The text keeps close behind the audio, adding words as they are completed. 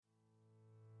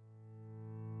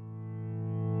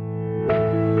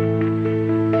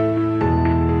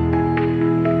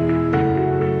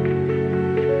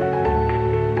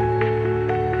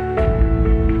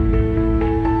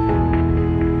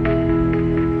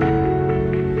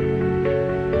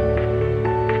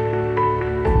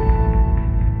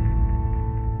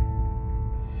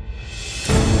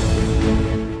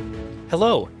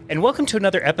Hello, and welcome to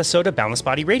another episode of Boundless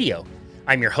Body Radio.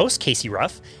 I'm your host, Casey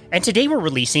Ruff, and today we're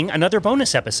releasing another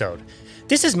bonus episode.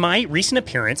 This is my recent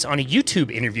appearance on a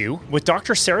YouTube interview with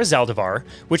Dr. Sarah Zaldivar,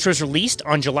 which was released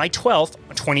on July 12th,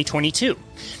 2022.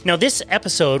 Now, this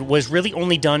episode was really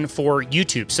only done for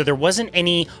YouTube, so there wasn't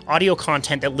any audio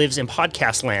content that lives in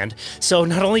podcast land. So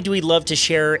not only do we love to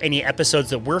share any episodes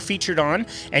that we're featured on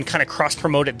and kind of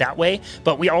cross-promote it that way,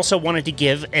 but we also wanted to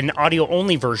give an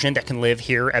audio-only version that can live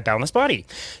here at Boundless Body.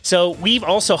 So we've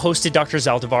also hosted Dr.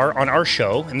 Zaldivar on our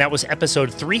show, and that was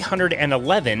episode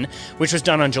 311, which was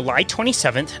done on July 27th,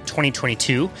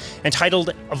 2022,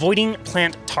 entitled Avoiding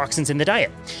Plant Toxins in the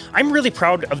Diet. I'm really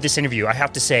proud of this interview, I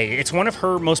have to say. It's one of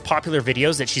her most popular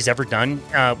videos that she's ever done,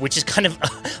 which is kind of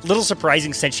a little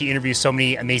surprising since she interviews so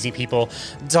many amazing people.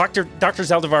 Dr.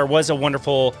 Zaldivar was a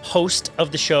wonderful host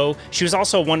of the show. She was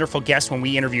also a wonderful guest when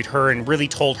we interviewed her and really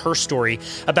told her story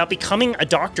about becoming a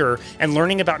doctor and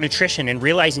learning about nutrition and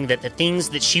realizing that the things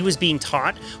that she was being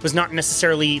taught was not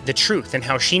necessarily the truth, and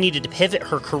how she needed to pivot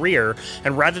her career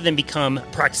and rather than become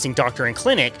practicing doctor in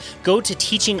clinic, go to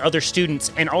teaching other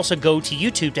students and also go to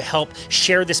YouTube to help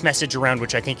share this message around,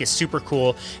 which I think is super cool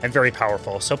and very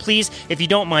powerful. So please, if you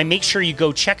don't mind, make sure you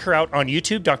go check her out on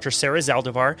YouTube, Dr. Sarah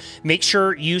Zaldivar. Make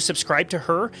sure you subscribe to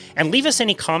her and leave us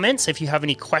any comments if you have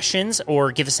any questions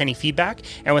or give us any feedback.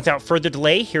 And without further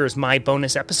delay, here is my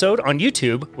bonus episode on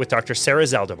YouTube with Dr. Sarah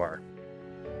Zaldivar.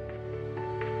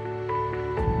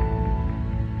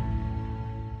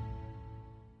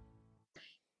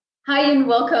 Hi and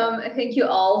welcome. Thank you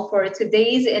all for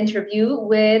today's interview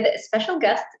with special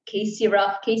guest Casey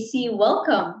Ruff. Casey,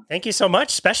 welcome. Thank you so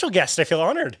much. Special guest. I feel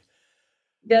honored.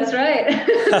 That's right.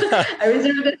 I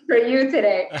reserved it for you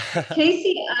today.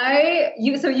 Casey,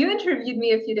 you interviewed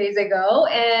me a few days ago,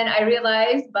 and I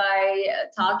realized by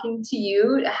talking to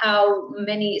you how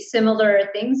many similar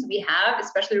things we have,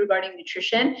 especially regarding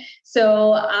nutrition.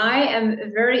 So I am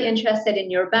very interested in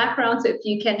your background. So if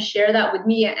you can share that with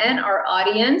me and our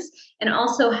audience, and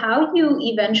also how you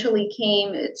eventually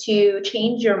came to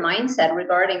change your mindset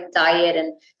regarding diet,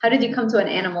 and how did you come to an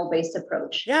animal-based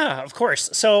approach? Yeah, of course.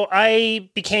 So I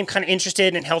became kind of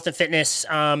interested in health and fitness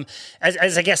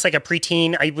as I guess like a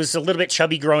preteen. I was a little bit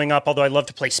chubby growing up, although I loved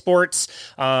to play sports.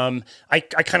 I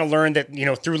kind of learned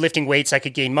that, through lifting weights, I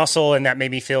could gain muscle, and that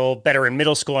made me feel better in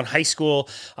middle school and high school.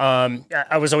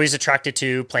 I was always attracted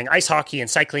to playing ice hockey and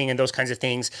cycling and those kinds of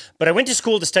things. But I went to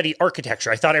school to study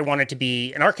architecture. I thought I wanted to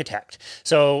be an architect.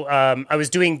 So I was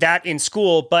doing that in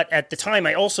school, but at the time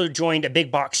I also joined a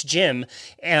big box gym,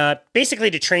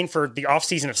 basically to train for the off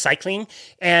season of cycling.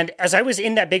 And as I was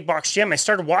in that big box gym, I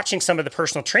started watching some of the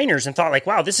personal trainers and thought like,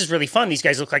 wow, this is really fun. These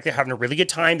guys look like they're having a really good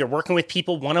time. They're working with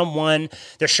people one-on-one.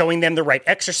 They're showing them the right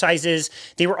exercises.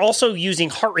 They were also using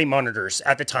heart rate monitors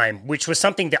at the time, which was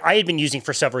something that I had been using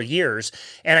for several years.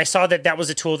 And I saw that that was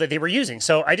a tool that they were using.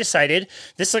 So I decided,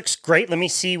 this looks great. Let me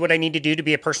see what I need to do to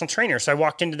be a personal trainer. So I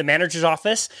walked into the manager's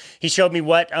office. He showed me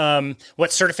what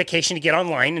certification to get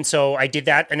online. And so I did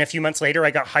that. And a few months later,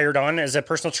 I got hired on as a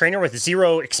personal trainer with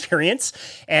zero experience.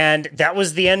 And that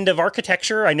was the end of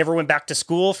architecture. I never went back to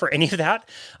school for any of that.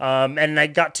 And I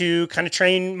got to kind of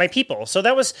train my people. So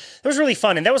that was really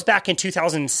fun. And that was back in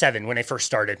 2007 when I first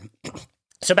started.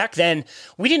 So back then,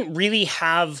 we didn't really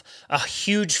have a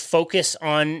huge focus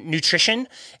on nutrition.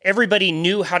 Everybody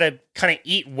knew how to kind of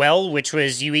eat well, which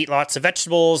was you eat lots of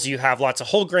vegetables, you have lots of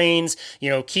whole grains,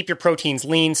 keep your proteins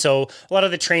lean. So a lot of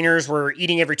the trainers were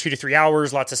eating every 2 to 3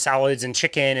 hours, lots of salads and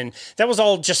chicken. And that was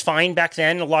all just fine back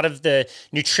then. A lot of the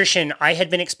nutrition I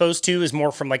had been exposed to is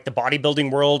more from like the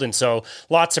bodybuilding world. And so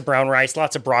lots of brown rice,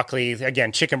 lots of broccoli,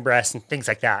 again, chicken breast and things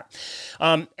like that.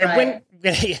 And right.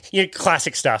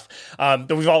 Classic stuff that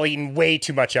we've all eaten way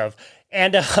too much of.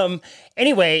 And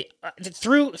anyway,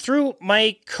 through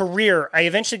my career, I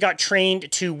eventually got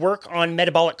trained to work on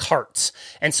metabolic carts.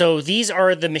 And so these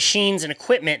are the machines and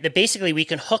equipment that basically we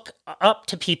can hook up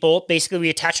to people. Basically, we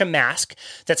attach a mask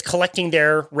that's collecting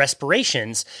their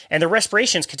respirations. And the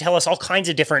respirations could tell us all kinds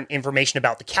of different information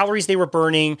about the calories they were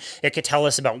burning. It could tell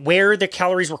us about where the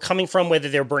calories were coming from, whether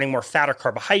they were burning more fat or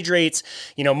carbohydrates.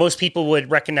 Most people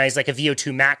would recognize like a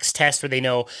VO2 max test where they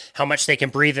know how much they can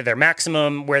breathe at their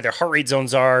maximum, where their heart rate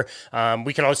zones are.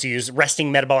 We could also use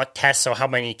resting metabolic tests. So how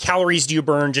many calories do you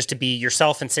burn just to be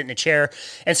yourself and sit in a chair?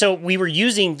 And so we were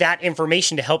using that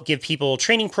information to help give people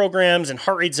training programs and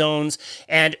heart rate zones.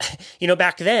 And,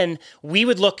 back then we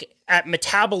would look at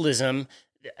metabolism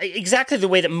exactly the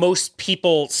way that most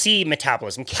people see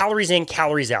metabolism: calories in,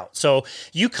 calories out. So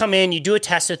you come in, you do a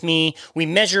test with me, we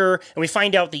measure, and we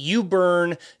find out that you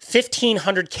burn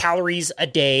 1,500 calories a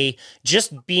day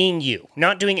just being you,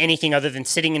 not doing anything other than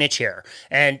sitting in a chair.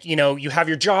 And, you have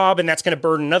your job, and that's going to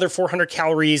burn another 400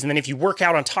 calories. And then if you work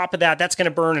out on top of that, that's going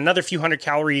to burn another few hundred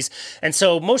calories. And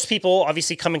so most people,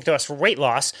 obviously coming to us for weight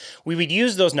loss, we would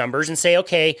use those numbers and say,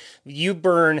 okay, you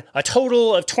burn a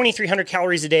total of 2,300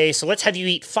 calories a day. So let's have you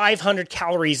eat 500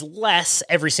 calories less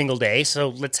every single day. So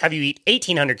let's have you eat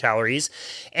 1,800 calories.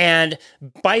 And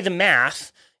by the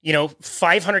math,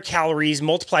 500 calories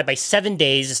multiplied by 7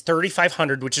 days is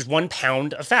 3,500, which is 1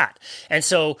 pound of fat. And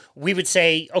so we would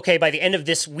say, okay, by the end of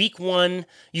this week 1,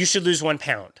 you should lose 1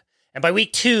 pound. And by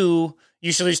week 2,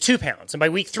 you should lose 2 pounds. And by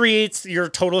week 3, it's your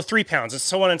total of 3 pounds, and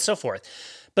so on and so forth.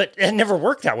 But it never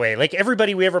worked that way. Like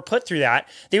everybody we ever put through that,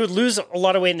 they would lose a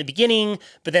lot of weight in the beginning,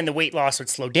 but then the weight loss would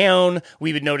slow down.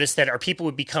 We would notice that our people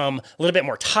would become a little bit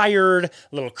more tired,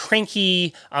 a little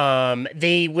cranky.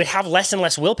 They would have less and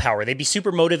less willpower. They'd be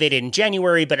super motivated in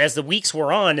January, but as the weeks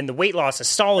wore on and the weight loss is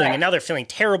stalling, and now they're feeling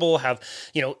terrible, have,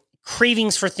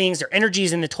 cravings for things, their energy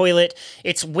is in the toilet,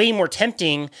 it's way more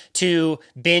tempting to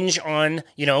binge on,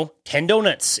 10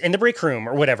 donuts in the break room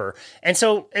or whatever. And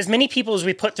so as many people as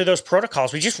we put through those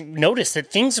protocols, we just noticed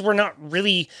that things were not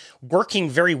really working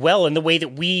very well in the way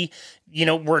that we,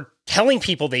 were telling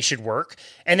people they should work.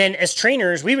 And then as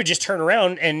trainers, we would just turn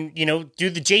around and, do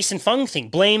the Jason Fung thing,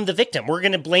 blame the victim. We're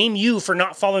going to blame you for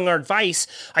not following our advice.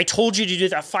 I told you to do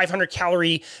that 500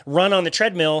 calorie run on the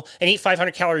treadmill and eat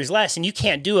 500 calories less, and you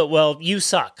can't do it. Well, you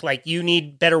suck. Like, you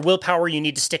need better willpower. You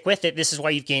need to stick with it. This is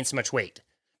why you've gained so much weight.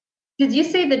 Did you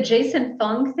say the Jason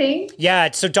Fung thing?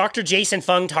 Yeah, so Dr. Jason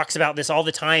Fung talks about this all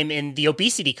the time in the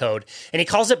Obesity Code, and he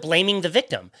calls it blaming the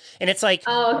victim. And it's like,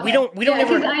 we don't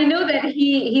ever. I know that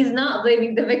he's not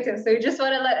blaming the victim, so you just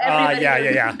want to let everybody know.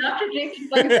 Yeah. Dr. Jason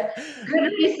Fung is a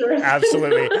good resource.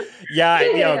 Absolutely.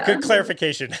 Yeah, good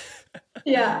clarification.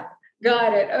 Yeah,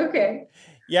 got it. Okay.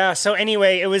 Yeah. So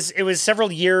anyway, it was several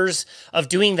years of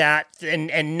doing that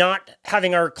and not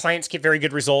having our clients get very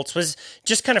good results was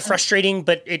just kind of frustrating,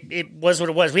 but it was what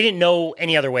it was. We didn't know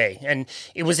any other way. And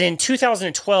it was in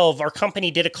 2012, our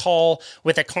company did a call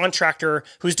with a contractor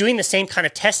who's doing the same kind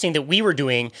of testing that we were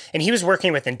doing. And he was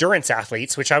working with endurance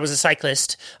athletes, which I was a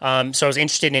cyclist. So I was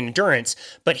interested in endurance.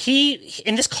 But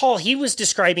in this call, he was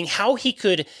describing how he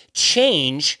could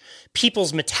change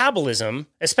people's metabolism,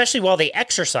 especially while they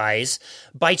exercise,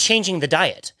 by changing the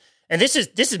diet. And this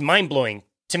is mind-blowing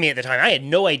to me at the time. I had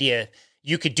no idea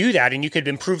you could do that, and you could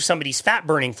improve somebody's fat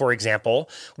burning, for example,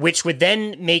 which would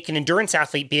then make an endurance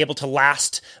athlete be able to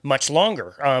last much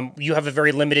longer. You have a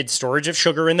very limited storage of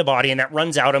sugar in the body, and that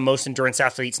runs out, and most endurance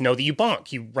athletes know that you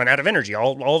bonk. You run out of energy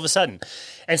all of a sudden.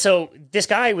 And so this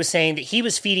guy was saying that he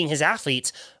was feeding his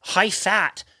athletes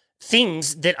high-fat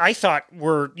things that I thought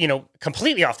were,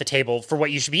 completely off the table for what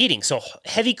you should be eating. So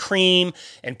heavy cream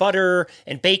and butter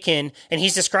and bacon. And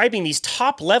he's describing these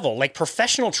top level, like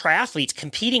professional triathletes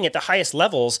competing at the highest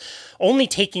levels, only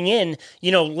taking in,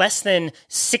 less than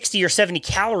 60 or 70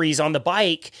 calories on the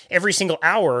bike every single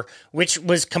hour, which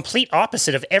was complete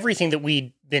opposite of everything that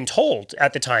we'd been told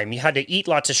at the time. You had to eat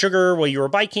lots of sugar while you were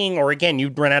biking, or again,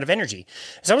 you'd run out of energy.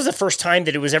 So that was the first time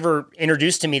that it was ever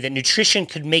introduced to me that nutrition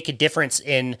could make a difference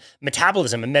in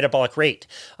metabolism and metabolic rate.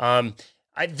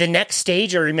 The next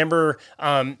stage, I remember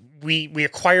we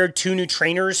acquired 2 new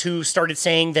trainers who started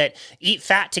saying that eat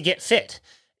fat to get fit.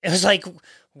 It was like,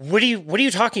 what are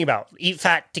you talking about? Eat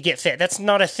fat to get fit. That's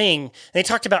not a thing. And they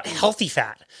talked about healthy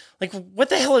fat. Like, what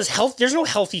the hell is health? There's no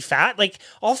healthy fat. Like,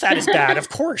 all fat is bad, of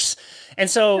course. And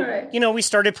so, right. We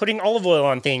started putting olive oil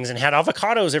on things and had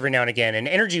avocados every now and again, and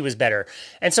energy was better.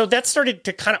 And so that started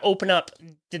to kind of open up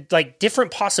different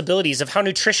possibilities of how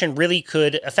nutrition really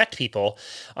could affect people.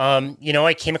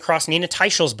 I came across Nina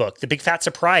Teichel's book, The Big Fat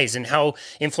Surprise, and how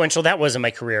influential that was in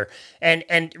my career.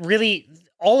 And really,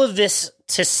 all of this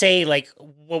to say, like,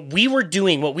 what we were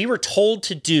doing, what we were told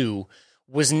to do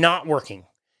was not working.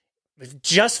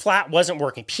 Just flat wasn't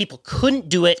working. People couldn't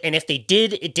do it. And if they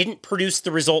did, it didn't produce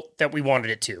the result that we wanted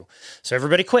it to. So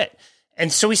everybody quit.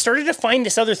 And so we started to find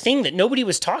this other thing that nobody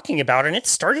was talking about, and it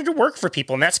started to work for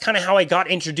people. And that's kind of how I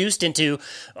got introduced into,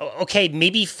 okay,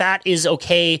 maybe fat is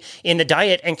okay in the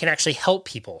diet and can actually help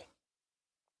people.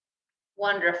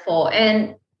 Wonderful.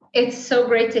 And it's so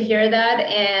great to hear that.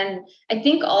 And I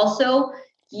think also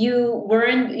you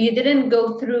didn't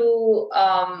go through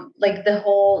like the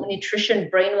whole nutrition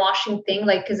brainwashing thing.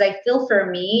 Like, cause I feel for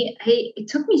me, it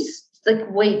took me like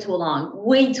way too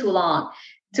long.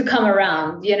 to come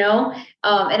around, you know?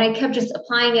 And I kept just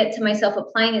applying it to myself,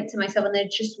 and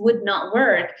it just would not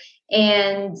work.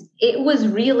 And it was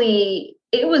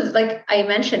like I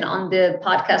mentioned on the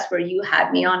podcast where you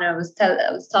had me on, I was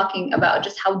talking about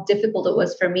just how difficult it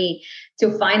was for me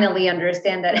to finally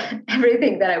understand that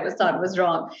everything that I was taught was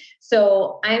wrong.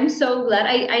 So I'm so glad.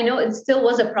 I know it still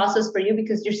was a process for you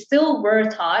because you still were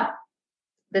taught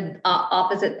the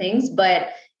opposite things, but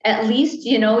at least,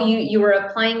 you know, you were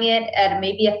applying it at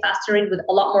maybe a faster rate with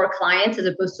a lot more clients as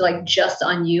opposed to like just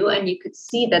on you. And you could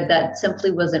see that simply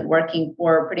wasn't working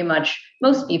for pretty much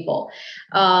most people.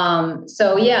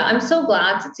 So yeah, I'm so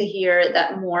glad to hear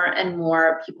that more and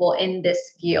more people in this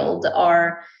field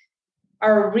are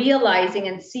realizing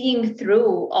and seeing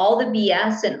through all the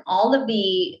BS and all of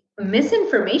the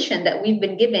misinformation that we've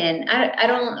been given. I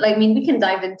don't like, I mean, we can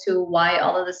dive into why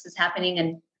all of this is happening,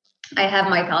 and I have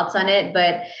my thoughts on it,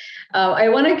 but I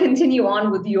want to continue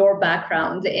on with your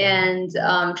background and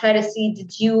try to see,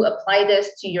 did you apply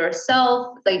this to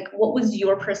yourself? Like, what was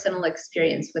your personal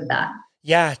experience with that?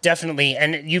 Yeah, definitely.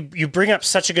 And you bring up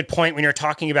such a good point when you're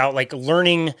talking about like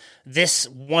learning this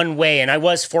one way. And I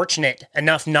was fortunate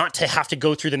enough not to have to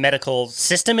go through the medical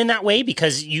system in that way,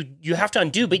 because you have to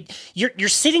undo, but you're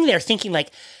sitting there thinking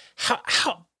like,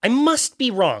 how I must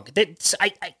be wrong. That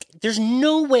there's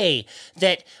no way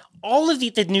that all of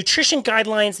the nutrition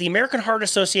guidelines, the American Heart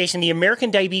Association, the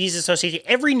American Diabetes Association,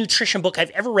 every nutrition book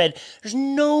I've ever read, there's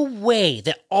no way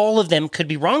that all of them could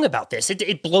be wrong about this.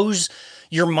 It blows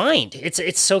your mind.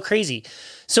 It's so crazy.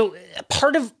 So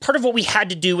part of what we had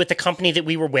to do with the company that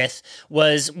we were with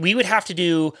was we would have to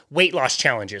do weight loss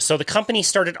challenges. So the company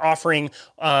started offering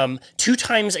 2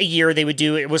 times a year. They would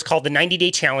do, it was called the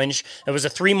 90-day challenge. It was a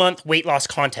 3-month weight loss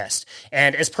contest.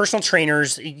 And as personal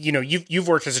trainers, you know, you've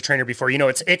worked as a trainer before. You know,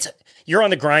 it's you're on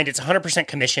the grind. It's 100%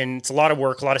 commission. It's a lot of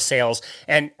work, a lot of sales.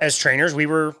 And as trainers, we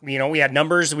were, you know, we had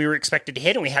numbers we were expected to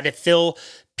hit, and we had to fill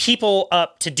people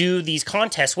up to do these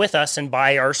contests with us and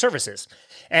buy our services.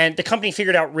 And the company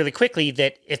figured out really quickly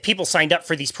that if people signed up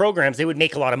for these programs, they would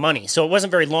make a lot of money. So it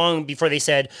wasn't very long before they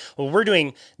said, well, we're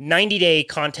doing 90-day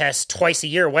contests twice a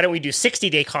year. Why don't we do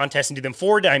 60-day contests and do them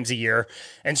 4 times a year?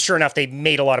 And sure enough, they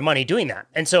made a lot of money doing that.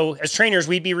 And so as trainers,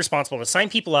 we'd be responsible to sign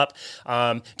people up,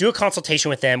 do a consultation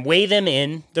with them, weigh them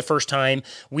in the first time.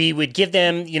 We would give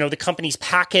them, you know, the company's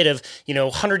packet of, you know,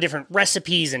 100 different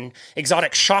recipes and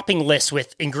exotic shopping lists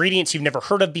with ingredients you've never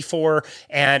heard of before,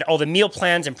 and all the meal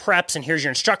plans and preps, and here's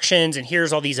your instructions, and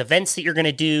here's all these events that you're going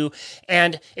to do.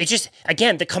 And it just,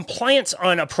 again, the compliance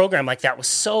on a program like that was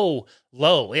so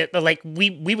low. Like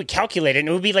we would calculate it, and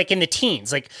it would be like in the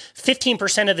teens. Like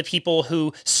 15% of the people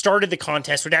who started the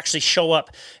contest would actually show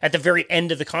up at the very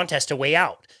end of the contest to weigh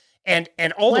out. And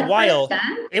all the while,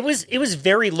 it was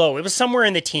very low. It was somewhere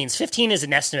in the teens. 15 is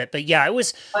an estimate, but yeah, it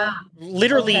was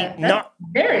literally not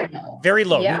very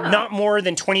low, yeah. Not more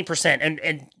than 20%.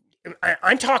 And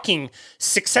I'm talking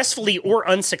successfully or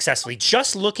unsuccessfully,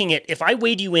 just looking at if I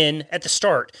weighed you in at the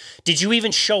start, did you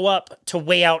even show up to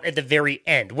weigh out at the very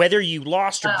end, whether you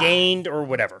lost or gained or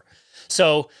whatever.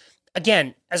 So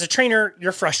again, as a trainer,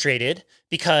 you're frustrated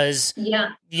because,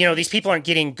 you know, these people aren't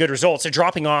getting good results. They're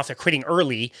dropping off, they're quitting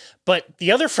early. But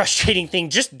the other frustrating thing,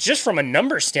 just from a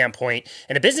numbers standpoint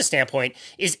and a business standpoint,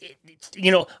 is,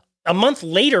 you know, a month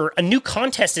later, a new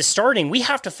contest is starting. We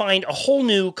have to find a whole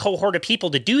new cohort of people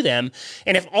to do them.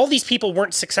 And if all these people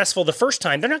weren't successful the first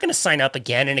time, they're not going to sign up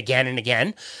again and again and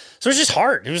again. So it was just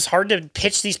hard. It was hard to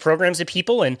pitch these programs to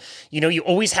people. And, you know, you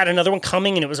always had another one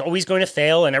coming and it was always going to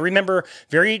fail. And I remember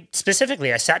very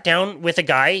specifically, I sat down with a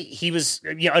guy. He was,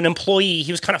 you know, an employee.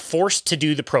 He was kind of forced to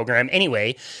do the program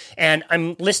anyway. And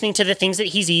I'm listening to the things that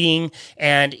he's eating.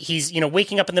 And he's, you know,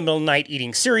 waking up in the middle of the night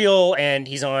eating cereal. And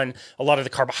he's on a lot of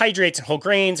the carbohydrates and whole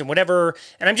grains and whatever.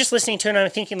 And I'm just listening to it and I'm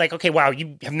thinking like, okay, wow,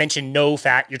 you have mentioned no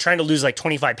fat. You're trying to lose like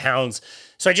 25 pounds.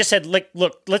 So I just said, like,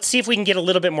 look, let's see if we can get a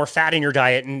little bit more fat in your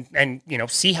diet and you know,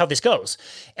 see how this goes.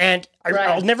 And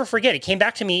I'll never forget. It came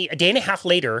back to me a day and a half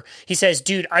later. He says,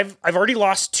 dude, I've already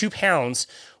lost 2 pounds.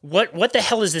 What the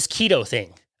hell is this keto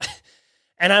thing?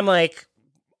 And I'm like,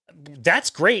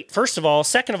 that's great. First of all.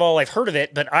 Second of all, I've heard of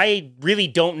it, but I really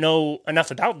don't know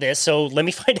enough about this. So let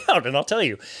me find out and I'll tell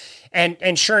you.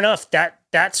 And sure enough,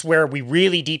 that's where we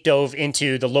really deep dove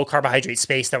into the low carbohydrate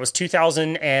space. That was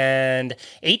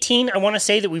 2018. I want to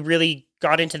say that we really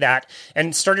got into that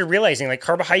and started realizing like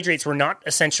carbohydrates were not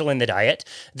essential in the diet.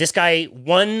 This guy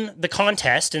won the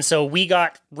contest. And so we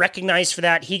got recognized for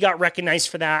that. He got recognized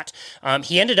for that.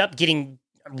 He ended up getting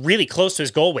really close to his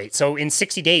goal weight. So in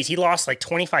 60 days, he lost like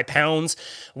 25 pounds.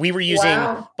 We were using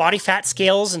body fat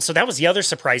scales. And so that was the other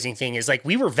surprising thing is like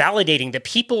we were validating that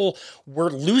people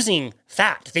were losing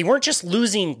fat. They weren't just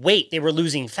losing weight, they were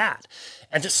losing fat.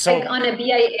 And so, like on a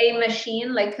BIA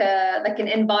machine, like an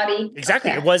InBody.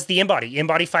 Exactly. Okay. It was the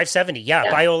InBody 570.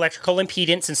 Yeah, bioelectrical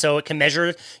impedance. And so it can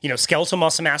measure, skeletal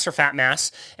muscle mass or fat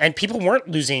mass. And people weren't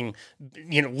losing,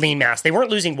 lean mass. They weren't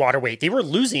losing water weight. They were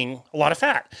losing a lot of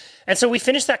fat. And so we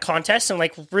finished that contest and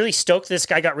like really stoked. This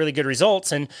guy got really good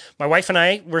results. And my wife and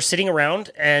I were sitting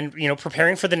around and,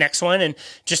 preparing for the next one and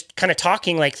just kind of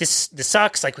talking like this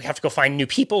sucks. Like we have to go find new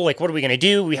people. Like, what are we going to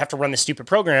do? We have to run this stupid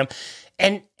program.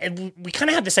 And we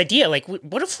kind of had this idea, like,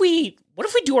 what if we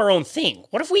do our own thing?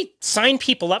 What if we sign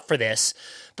people up for this?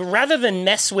 But rather than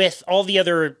mess with all the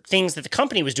other things that the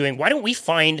company was doing, why don't we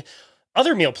find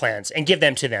other meal plans and give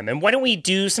them to them? And why don't we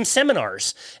do some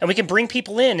seminars and we can bring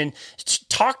people in and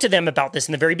talk to them about this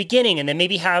in the very beginning, and then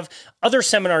maybe have other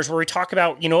seminars where we talk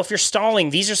about, if you're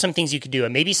stalling, these are some things you could do,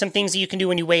 and maybe some things that you can do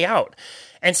when you weigh out.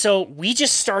 And so we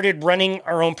just started running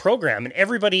our own program, and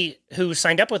everybody who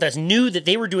signed up with us knew that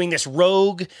they were doing this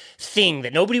rogue thing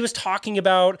that nobody was talking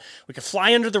about. We could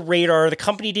fly under the radar. The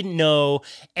company didn't know.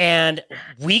 And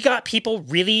we got people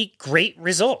really great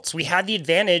results. We had the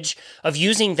advantage of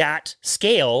using that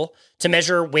scale to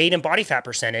measure weight and body fat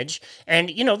percentage. And,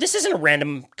 this isn't a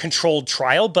random controlled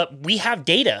trial, but we have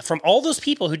data from all those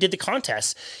people who did the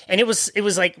contest. And it was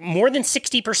like more than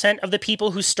 60% of the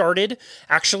people who started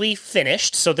actually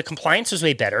finished. So the compliance was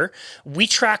way better. We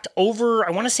tracked over, I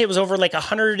want to say it was over like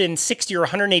 160 or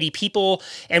 180 people.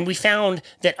 And we found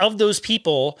that of those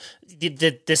people, the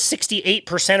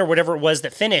 68% or whatever it was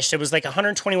that finished, it was like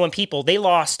 121 people. They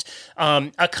lost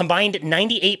a combined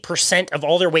 98% of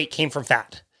all their weight came from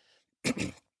fat.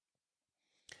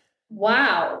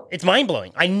 Wow. It's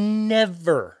mind-blowing. I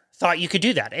never thought you could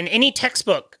do that. And any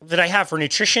textbook that I have for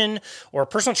nutrition or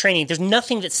personal training, there's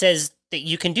nothing that says that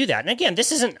you can do that. And again,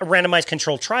 this isn't a randomized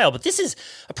controlled trial, but this is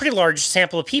a pretty large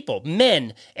sample of people,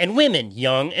 men and women,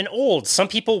 young and old. Some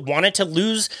people wanted to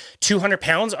lose 200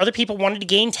 pounds. Other people wanted to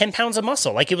gain 10 pounds of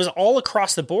muscle. Like, it was all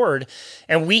across the board.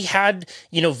 And we had,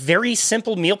 very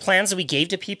simple meal plans that we gave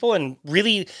to people, and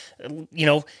really,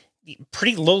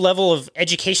 pretty low level of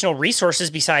educational resources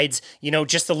besides,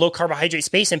 just the low carbohydrate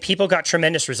space, and people got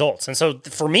tremendous results. And so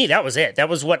for me, that was it. That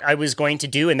was what I was going to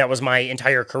do. And that was my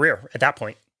entire career at that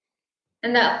point.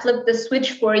 And that flipped the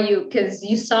switch for you because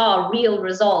you saw real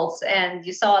results, and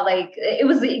you saw like it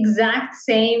was the exact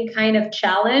same kind of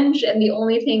challenge. And the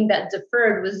only thing that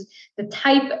differed was the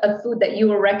type of food that you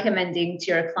were recommending to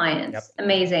your clients. Yep.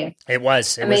 Amazing. It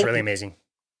was really amazing.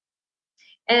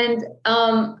 And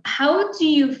how do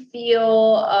you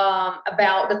feel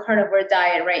about the carnivore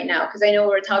diet right now? Because I know we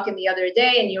were talking the other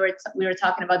day, and we were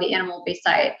talking about the animal-based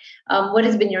diet. What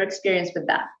has been your experience with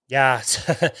that? Yeah.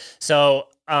 So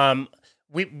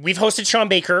we've hosted Shawn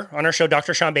Baker on our show,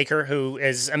 Dr. Shawn Baker, who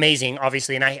is amazing,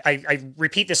 obviously. And I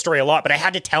repeat this story a lot, but I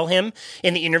had to tell him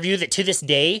in the interview that to this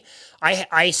day,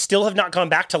 I still have not gone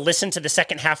back to listen to the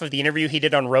second half of the interview he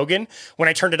did on Rogan when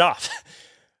I turned it off.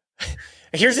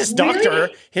 Here's this doctor.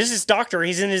 Really?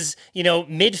 He's in his,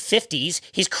 mid 50s.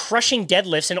 He's crushing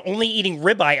deadlifts and only eating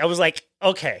ribeye. I was like,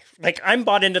 okay, like I'm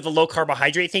bought into the low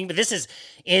carbohydrate thing, but this is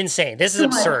insane. This is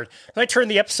absurd. And I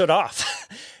turned the episode off.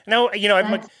 Now,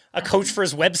 I'm a coach for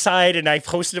his website, and I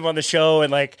posted him on the show,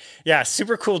 and like, yeah,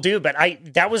 super cool dude. But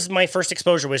that was my first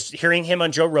exposure, was hearing him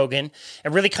on Joe Rogan,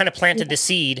 and really kind of planted the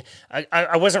seed.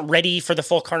 I wasn't ready for the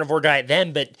full carnivore diet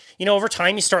then, but over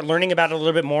time you start learning about it a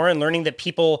little bit more, and learning that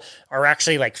people are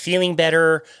actually like feeling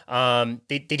better.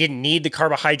 They didn't need the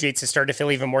carbohydrates and started to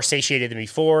feel even more satiated than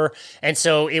before. And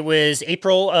so it was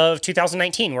April of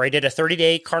 2019 where I did a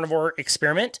 30-day carnivore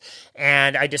experiment,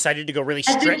 and I decided to go really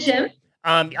strict. At the gym?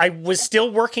 I was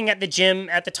still working at the gym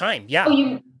at the time. Yeah. Oh,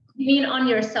 you mean on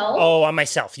yourself? Oh, on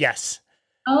myself. Yes.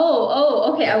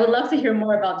 Oh, okay. I would love to hear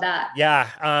more about that. Yeah.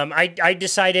 I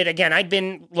decided, again, I'd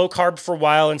been low carb for a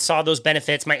while and saw those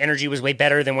benefits. My energy was way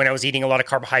better than when I was eating a lot of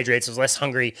carbohydrates. I was less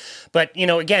hungry. But,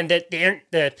 again,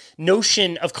 the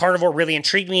notion of carnivore really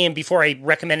intrigued me. And before I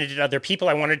recommended it to other people,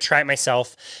 I wanted to try it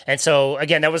myself. And so,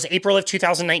 again, that was April of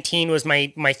 2019 was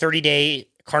my 30-day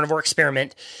carnivore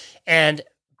experiment. And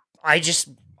I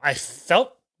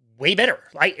felt way better.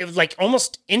 It was like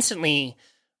almost instantly,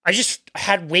 I just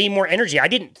had way more energy. I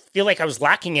didn't feel like I was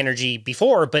lacking energy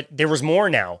before, but there was more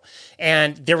now,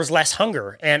 and there was less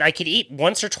hunger, and I could eat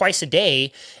once or twice a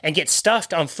day and get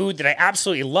stuffed on food that I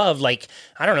absolutely love, like,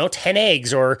 10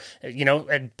 eggs or,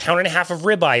 a pound and a half of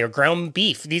ribeye or ground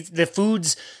beef. The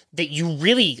foods that you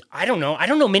really, I don't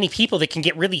know many people that can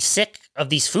get really sick of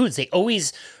these foods. They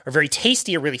always are very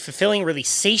tasty, are really fulfilling, really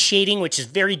satiating, which is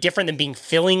very different than being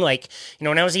filling. Like,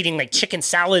 when I was eating like chicken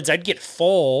salads, I'd get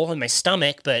full in my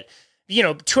stomach, but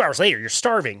 2 hours later, you're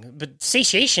starving. But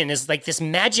satiation is like this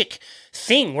magic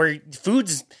thing where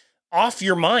food's off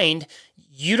your mind.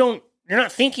 You're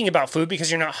not thinking about food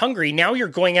because you're not hungry. Now you're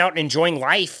going out and enjoying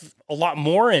life a lot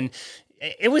more. And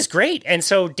it was great. And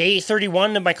so day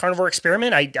 31 of my carnivore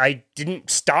experiment, I didn't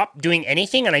stop doing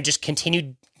anything, and I just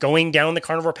continued going down the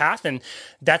carnivore path. And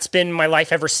that's been my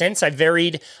life ever since. I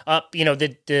varied up,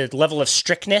 the level of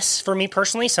strictness for me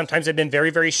personally. Sometimes I've been very,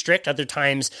 very strict, other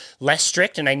times less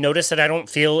strict. And I notice that I don't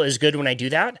feel as good when I do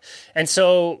that. And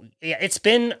so it's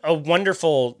been a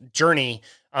wonderful journey,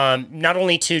 not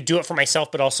only to do it for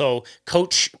myself, but also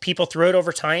coach people through it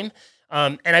over time.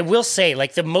 And I will say,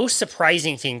 like, the most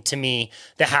surprising thing to me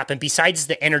that happened, besides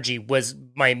the energy, was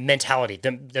my mentality,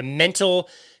 the mental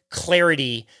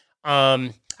clarity.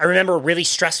 I remember a really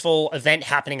stressful event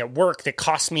happening at work that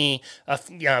cost me a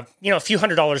few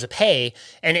 $100s of pay.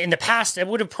 And in the past, it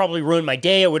would have probably ruined my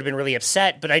day. I would have been really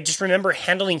upset. But I just remember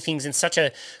handling things in such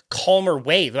a calmer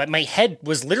way. Like, my head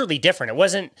was literally different. It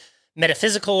wasn't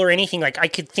metaphysical or anything. Like, I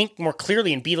could think more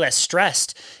clearly and be less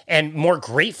stressed and more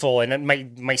grateful. And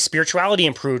my spirituality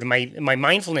improved, my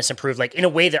mindfulness improved, like, in a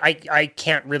way that I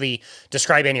can't really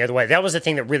describe any other way. That was the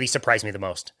thing that really surprised me the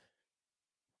most.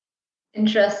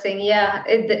 Interesting. Yeah.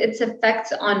 Its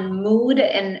effects on mood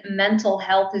and mental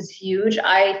health is huge.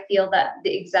 I feel that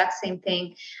the exact same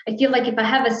thing. I feel like if I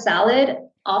have a salad,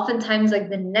 oftentimes, like,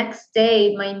 the next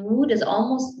day, my mood is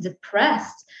almost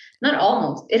depressed. Not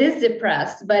almost, it is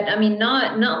depressed, but I mean,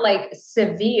 not like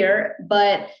severe,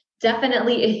 but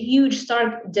definitely a huge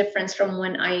stark difference from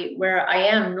where I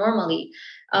am normally.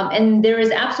 And there is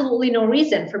absolutely no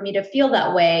reason for me to feel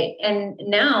that way. And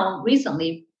now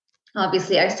recently,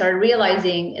 obviously, I started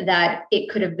realizing that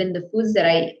it could have been the foods that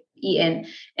I eaten.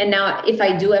 And now if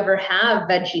I do ever have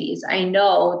veggies, I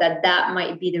know that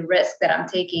might be the risk that I'm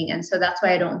taking. And so that's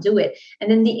why I don't do it.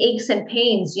 And then the aches and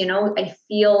pains, I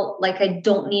feel like I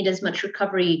don't need as much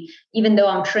recovery, even though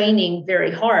I'm training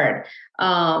very hard.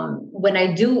 When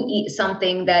I do eat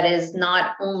something that is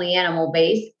not only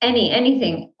animal-based,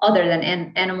 anything other than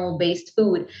animal-based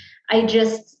food, I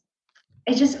just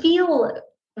feel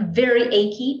very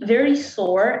achy, very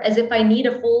sore, as if I need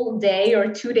a full day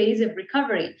or 2 days of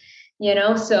recovery,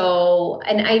 So,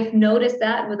 and I've noticed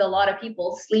that with a lot of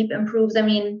people, sleep improves. I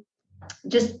mean,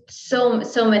 just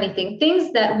so many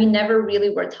things that we never really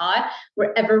were taught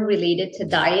were ever related to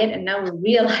diet. And now we're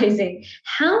realizing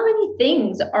how many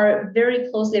things are very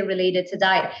closely related to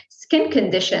diet. Skin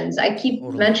conditions. I keep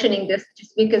mentioning this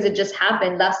just because it just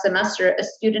happened last semester. A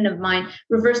student of mine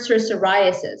reversed her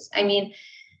psoriasis. I mean,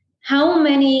 how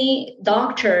many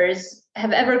doctors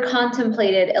have ever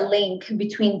contemplated a link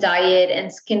between diet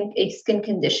and a skin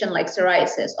condition like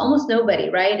psoriasis? Almost nobody,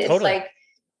 right? It's like,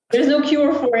 there's no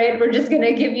cure for it. We're just going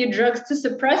to give you drugs to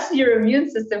suppress your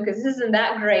immune system because this isn't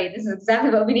that great. This is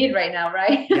exactly what we need right now,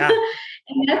 right? Yeah.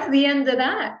 And that's the end of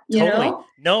that, you know?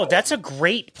 No, that's a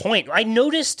great point. I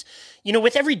noticed,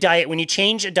 with every diet, when you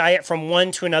change a diet from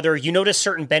one to another, you notice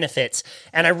certain benefits.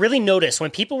 And I really noticed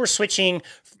when people were switching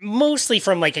mostly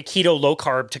from like a keto low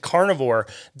carb to carnivore,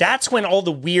 that's when all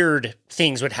the weird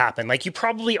things would happen. Like, you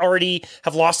probably already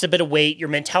have lost a bit of weight. Your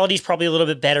mentality is probably a little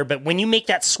bit better. But when you make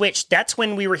that switch, that's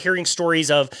when we were hearing stories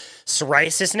of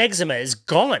psoriasis and eczema is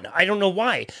gone. I don't know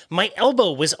why. My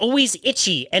elbow was always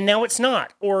itchy and now it's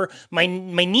not. Or my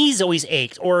knees always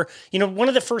ached. Or, one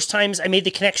of the first times I made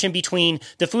the connection between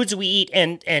the foods we eat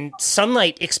and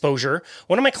sunlight exposure,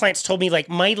 one of my clients told me, like,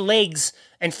 my legs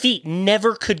and feet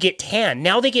never could get tan.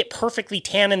 Now they get perfectly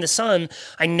tan in the sun.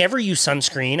 I never use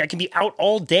sunscreen. I can be out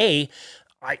all day.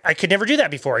 I could never do that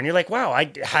before. And you're like, wow,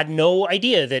 I had no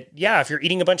idea that, if you're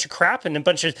eating a bunch of crap and a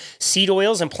bunch of seed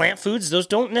oils and plant foods, those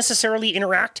don't necessarily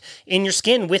interact in your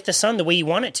skin with the sun the way you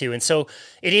want it to. And so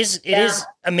it is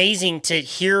amazing to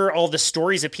hear all the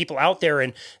stories of people out there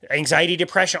and anxiety,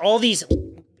 depression, all these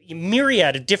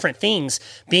myriad of different things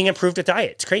being improved with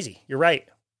diet. It's crazy. You're right.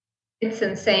 It's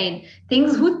insane.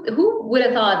 Who would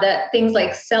have thought that things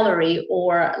like celery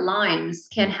or limes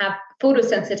can have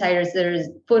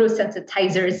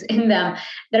photosensitizers in them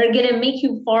that are going to make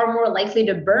you far more likely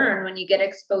to burn when you get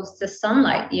exposed to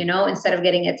sunlight. Instead of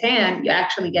getting a tan, you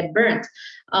actually get burnt.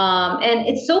 And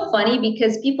it's so funny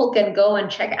because people can go and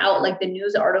check out like the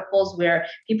news articles where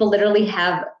people literally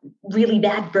have really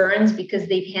bad burns because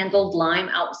they've handled lime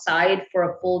outside for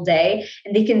a full day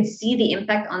and they can see the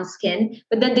impact on skin,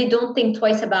 but then they don't think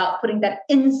twice about putting that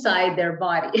inside their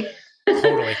body.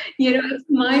 Totally. It's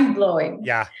mind blowing.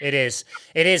 Yeah, it is.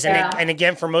 It is. And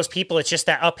again, for most people, it's just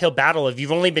that uphill battle of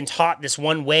you've only been taught this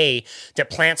one way that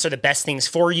plants are the best things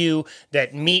for you,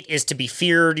 that meat is to be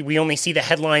feared. We only see the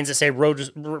headlines that say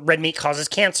red meat causes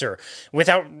cancer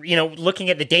without, looking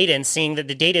at the data and seeing that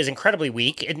the data is incredibly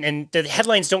weak, and the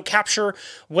headlines don't capture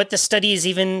what the study is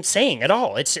even saying at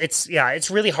all.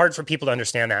 It's really hard for people to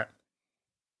understand that.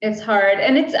 It's hard,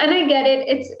 and I get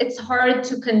it. It's hard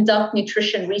to conduct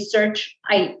nutrition research.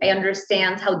 I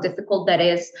understand how difficult that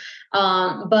is,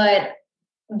 but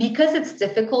because it's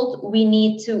difficult, we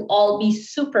need to all be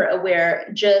super aware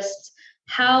just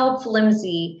how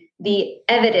flimsy the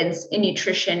evidence in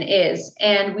nutrition is,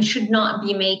 and we should not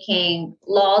be making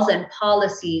laws and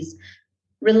policies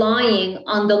relying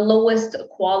on the lowest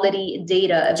quality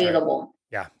data available. Right.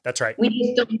 Yeah, that's right.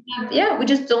 We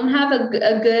just don't have a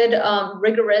good,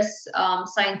 rigorous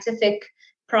scientific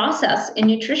process in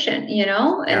nutrition,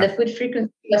 and the food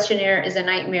frequency questionnaire is a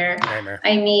nightmare.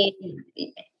 I mean,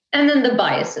 and then the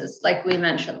biases, like we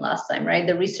mentioned last time, right?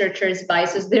 The researchers'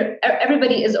 biases,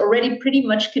 everybody is already pretty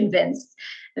much convinced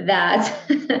that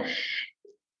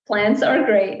plants are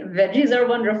great, veggies are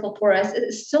wonderful for us.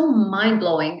 It's so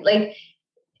mind-blowing. Like,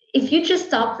 if you just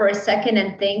stop for a second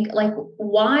and think, like,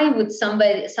 why would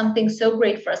something so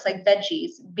great for us like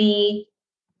veggies be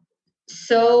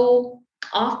so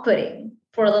off-putting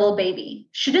for a little baby?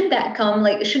 Shouldn't that come,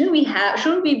 shouldn't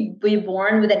we be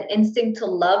born with an instinct to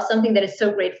love something that is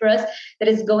so great for us, that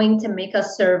is going to make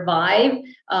us survive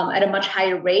at a much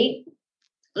higher rate?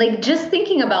 Like, just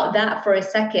thinking about that for a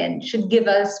second should give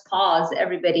us pause,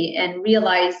 everybody, and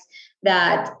realize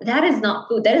that is not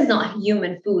food. That is not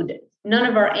human food. None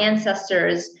of our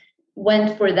ancestors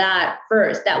went for that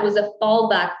first. That was a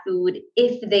fallback food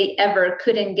if they ever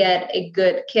couldn't get a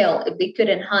good kill, if they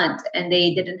couldn't hunt and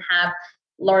they didn't have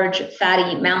large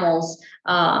fatty mammals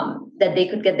that they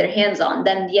could get their hands on.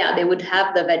 Then, they would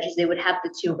have the veggies, they would have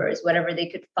the tubers, whatever they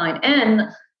could find. And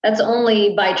that's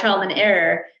only by trial and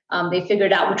error. They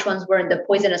figured out which ones were the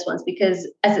poisonous ones, because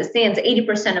as it stands,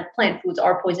 80% of plant foods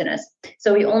are poisonous.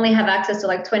 So we only have access to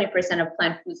 20% of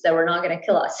plant foods that were not going to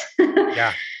kill us.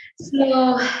 Yeah.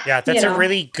 So, that's a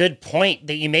really good point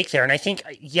that you make there. And I think,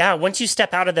 once you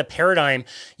step out of the paradigm,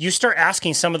 you start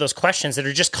asking some of those questions that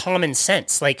are just common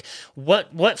sense. Like,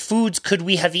 what foods could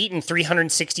we have eaten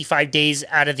 365 days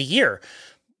out of the year?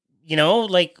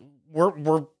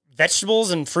 Were vegetables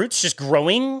and fruits just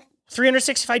growing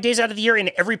 365 days out of the year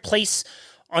in every place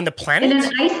on the planet? In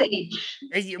an ice age.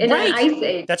 An ice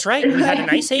age. That's right. We had an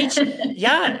ice age.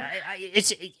 Yeah.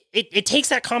 It takes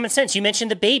that common sense. You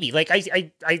mentioned the baby. Like,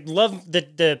 I love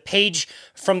the page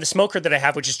from the smoker that I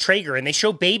have, which is Traeger, and they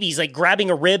show babies like grabbing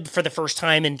a rib for the first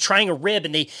time and trying a rib,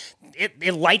 and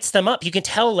it lights them up. You can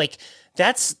tell, like,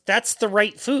 that's the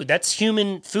right food. That's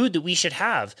human food that we should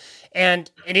have. And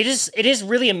it is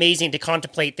really amazing to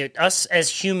contemplate that us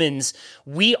as humans,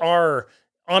 we are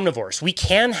omnivores. We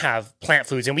can have plant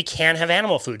foods and we can have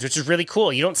animal foods, which is really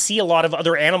cool. You don't see a lot of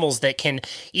other animals that can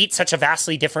eat such a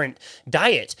vastly different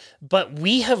diet, but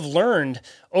we have learned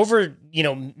over,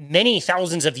 many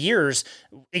thousands of years,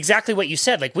 exactly what you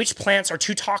said, like which plants are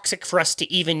too toxic for us to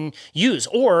even use,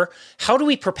 or how do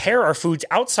we prepare our foods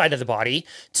outside of the body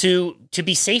to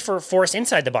be safer for us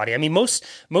inside the body? I mean, most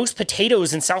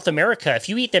potatoes in South America, if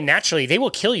you eat them naturally, they will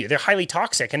kill you. They're highly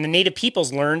toxic. And the native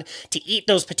peoples learned to eat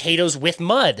those potatoes with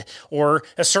mud or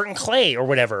a certain clay or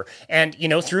whatever. And,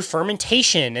 through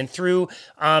fermentation and through,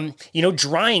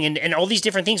 drying and all these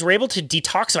different things, we're able to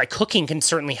detoxify. Cooking can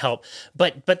certainly help,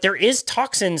 but there is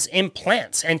toxins in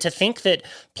plants, and to think that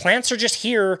plants are just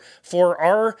here for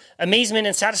our amazement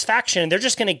and satisfaction, they're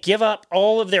just going to give up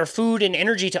all of their food and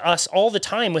energy to us all the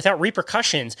time without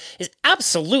repercussions, is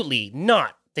absolutely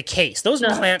not the case. Those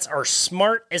plants are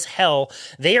smart as hell.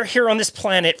 They are here on this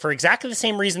planet for exactly the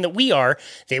same reason that we are.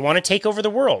 They want to take over the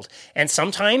world. And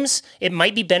sometimes it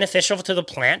might be beneficial to the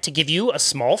plant to give you a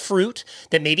small fruit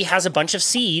that maybe has a bunch of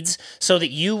seeds so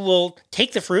that you will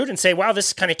take the fruit and say, wow, this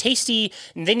is kind of tasty.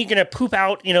 And then you're going to poop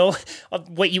out,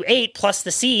 what you ate plus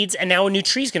the seeds. And now a new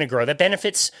tree is going to grow that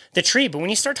benefits the tree. But when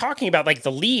you start talking about like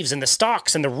the leaves and the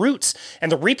stalks and the roots and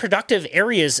the reproductive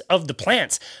areas of the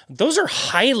plants, those are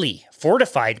highly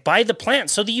fortified by the plant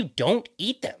so that you don't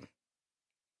eat them.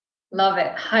 Love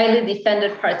it. Highly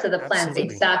defended parts of the plants.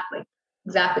 Absolutely.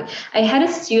 Exactly. I had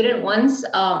a student once,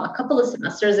 a couple of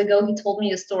semesters ago, he told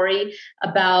me a story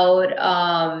about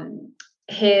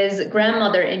his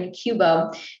grandmother in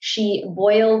Cuba. She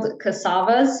boiled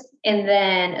cassavas, and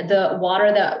then the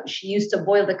water that she used to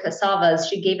boil the cassavas,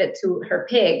 she gave it to her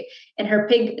pig, and her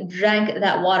pig drank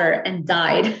that water and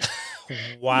died.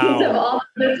 Wow. Because of all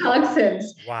the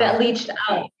toxins that leached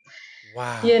out.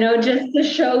 Wow. Just to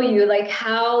show you like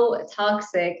how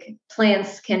toxic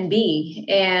plants can be.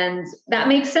 And that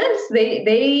makes sense.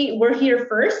 They were here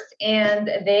first, and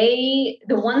the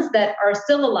ones that are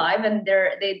still alive and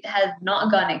they have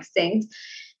not gone extinct,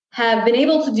 have been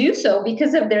able to do so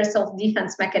because of their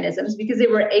self-defense mechanisms, because they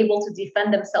were able to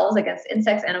defend themselves against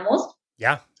insects, animals.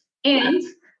 Yeah. And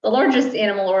the largest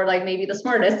animal, or like maybe the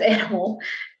smartest animal,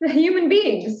 the human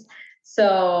beings.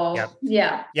 So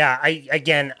yeah.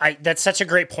 That's such a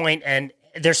great point. And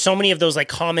there's so many of those like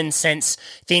common sense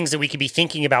things that we could be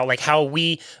thinking about, like how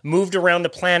we moved around the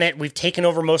planet. We've taken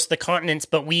over most of the continents,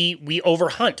 but we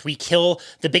overhunt. We kill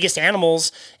the biggest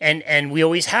animals, and we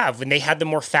always have. When they had the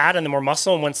more fat and the more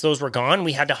muscle, and once those were gone,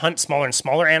 we had to hunt smaller and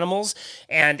smaller animals.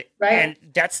 And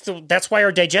that's why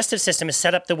our digestive system is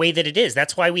set up the way that it is.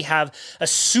 That's why we have a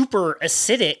super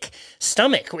acidic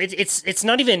stomach. It's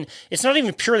not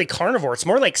even purely carnivore. It's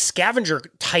more like scavenger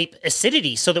type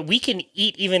acidity, so that we can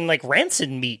eat even like rancid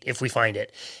meat if we find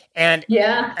it. And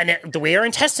the way our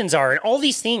intestines are and all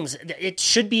these things, it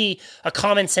should be a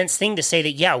common sense thing to say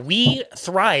that, we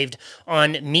thrived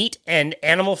on meat and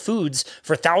animal foods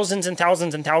for thousands and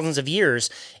thousands and thousands of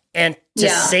years. And to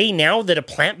say now that a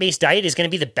plant-based diet is going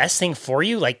to be the best thing for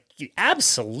you, like,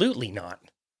 absolutely not.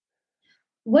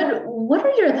 What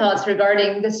are your thoughts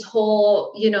regarding this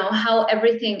whole, how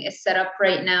everything is set up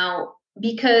right now?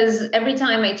 Because every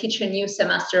time I teach a new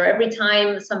semester, every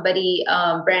time somebody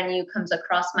brand new comes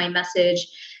across my message,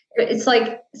 it's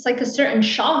like a certain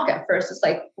shock at first. It's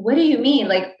like, what do you mean?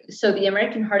 Like, so the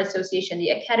American Heart Association,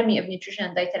 the Academy of Nutrition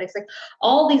and Dietetics, like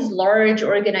all these large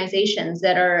organizations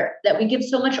that we give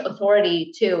so much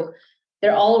authority to,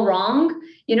 they're all wrong.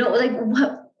 Like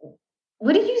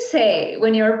what do you say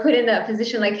when you're put in that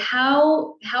position? Like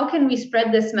how can we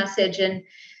spread this message? And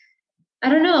I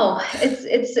don't know.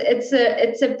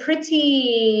 It's a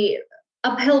pretty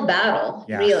uphill battle,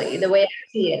 really, the way I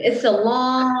see it. It's a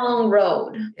long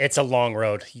road. It's a long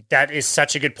road. That is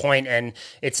such a good point, and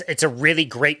it's a really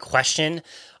great question.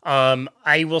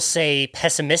 I will say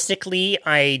pessimistically,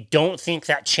 I don't think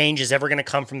that change is ever going to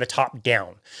come from the top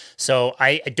down. So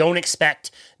I don't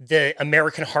expect the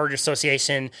American Heart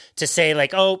Association to say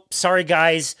like, oh, sorry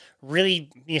guys, really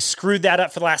screwed that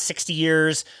up for the last 60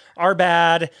 years. Our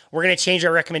bad. We're going to change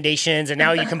our recommendations, and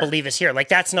now you can believe us here. Like,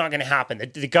 that's not going to happen.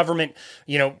 The government,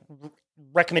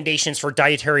 recommendations for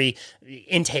dietary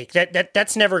intake,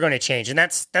 that's never going to change. And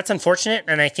that's unfortunate.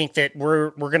 And I think that we're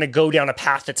going to go down a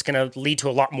path that's going to lead to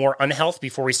a lot more unhealth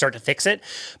before we start to fix it.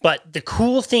 But the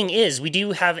cool thing is we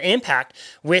do have an impact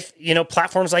with,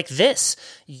 platforms like this.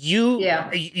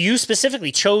 You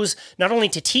specifically chose not only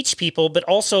to teach people, but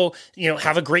also,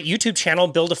 have a great YouTube channel,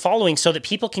 build a following so that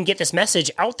people can get this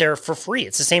message out there for free.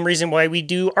 It's the same reason why we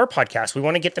do our podcast. We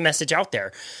want to get the message out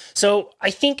there. So I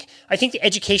think the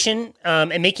education,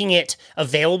 and making it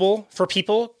available for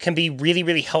people can be really,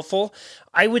 really helpful.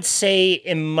 I would say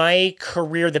in my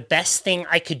career, the best thing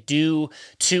I could do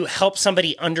to help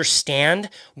somebody understand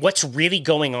what's really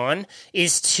going on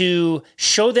is to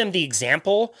show them the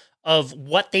example of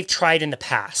what they've tried in the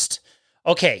past.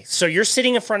 Okay, so you're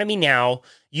sitting in front of me now.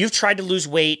 You've tried to lose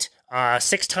weight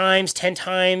 6 times, 10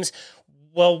 times.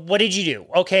 Well, what did you do?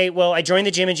 Okay, well, I joined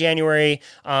the gym in January.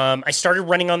 I started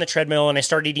running on the treadmill and I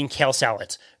started eating kale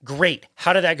salads. Great.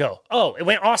 How did that go? Oh, it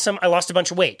went awesome. I lost a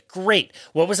bunch of weight. Great.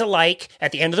 What was it like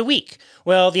at the end of the week?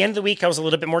 Well, at the end of the week, I was a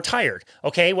little bit more tired.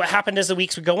 Okay, what happened as the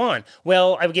weeks would go on?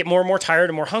 Well, I would get more and more tired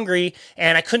and more hungry,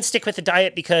 and I couldn't stick with the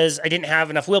diet because I didn't have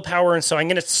enough willpower, and so I'm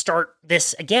going to start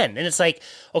this again. And it's like,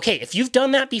 okay, if you've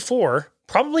done that before,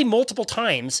 probably multiple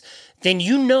times, then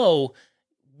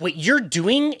what you're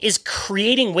doing is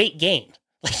creating weight gain.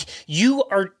 Like, you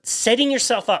are setting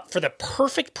yourself up for the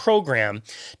perfect program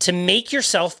to make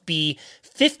yourself be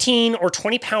 15 or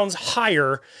 20 pounds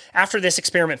higher after this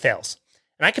experiment fails.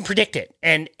 And I can predict it.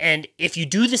 And if you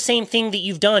do the same thing that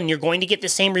you've done, you're going to get the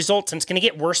same results, and it's going to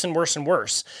get worse and worse and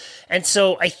worse. And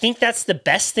so I think that's the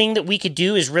best thing that we could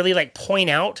do, is really like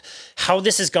point out how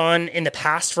this has gone in the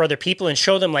past for other people and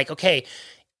show them like, okay,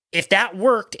 if that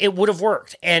worked, it would have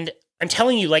worked. And I'm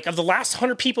telling you, like, of the last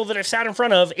 100 people that I've sat in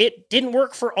front of, it didn't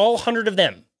work for all 100 of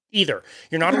them either.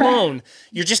 You're not alone.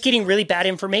 You're just getting really bad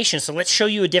information. So let's show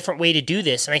you a different way to do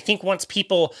this. And I think once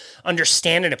people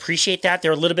understand and appreciate that,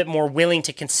 they're a little bit more willing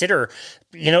to consider,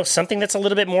 something that's a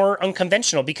little bit more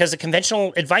unconventional, because the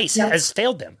conventional advice has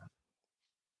failed them.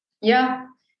 Yeah.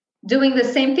 Doing the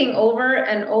same thing over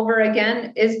and over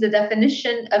again is the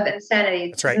definition of insanity.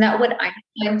 That's right. Isn't that what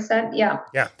Einstein said? Yeah.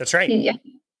 Yeah, that's right. Yeah.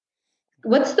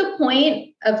 What's the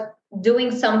point of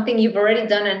doing something you've already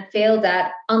done and failed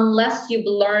at unless you've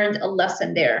learned a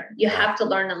lesson there. You have to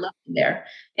learn a lesson there.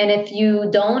 And if you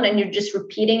don't, and you're just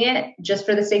repeating it just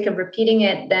for the sake of repeating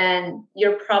it, then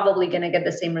you're probably going to get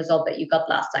the same result that you got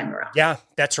last time around. Yeah,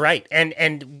 that's right.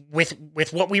 And with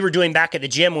what we were doing back at the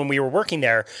gym when we were working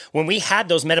there, when we had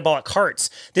those metabolic carts,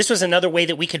 this was another way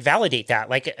that we could validate that.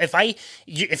 Like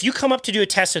if you come up to do a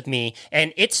test with me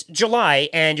and it's July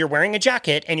and you're wearing a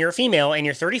jacket and you're a female and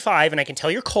you're 35 and I can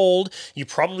tell you're cold, you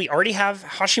probably already have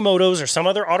Hashimoto's or some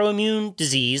other autoimmune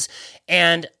disease,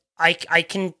 and I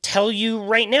can tell you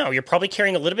right now, you're probably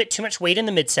carrying a little bit too much weight in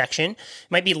the midsection,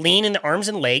 might be lean in the arms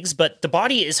and legs, but the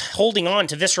body is holding on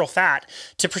to visceral fat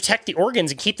to protect the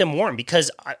organs and keep them warm, because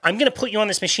I'm going to put you on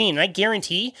this machine and I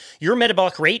guarantee your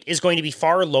metabolic rate is going to be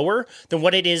far lower than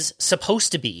what it is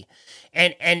supposed to be.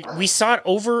 And we saw it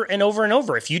over and over and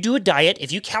over. If you do a diet,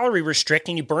 if you calorie restrict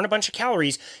and you burn a bunch of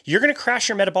calories, you're going to crash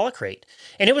your metabolic rate.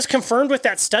 And it was confirmed with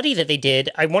that study that they did.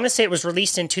 I want to say it was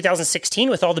released in 2016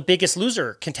 with all the Biggest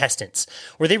Loser contestants,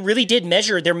 where they really did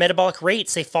measure their metabolic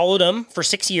rates. They followed them for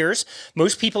 6 years.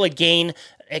 Most people had gained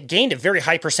a very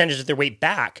high percentage of their weight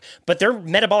back, but their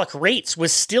metabolic rates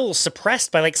was still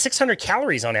suppressed by like 600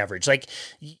 calories on average. Like,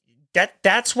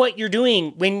 that's what you're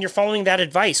doing when you're following that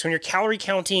advice. When you're calorie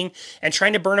counting and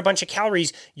trying to burn a bunch of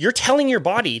calories, you're telling your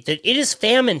body that it is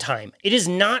famine time. It is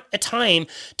not a time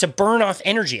to burn off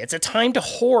energy. It's a time to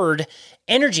hoard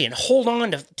energy and hold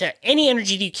on to any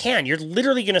energy that you can. You're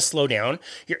literally going to slow down.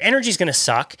 Your energy is going to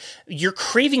suck. Your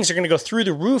cravings are going to go through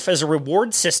the roof as a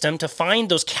reward system to find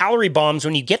those calorie bombs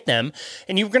when you get them.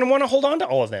 And you're going to want to hold on to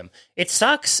all of them. It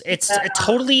sucks. It's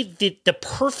totally the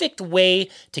perfect way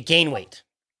to gain weight.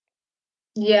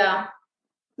 Yeah.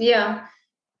 Yeah.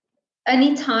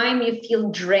 Anytime you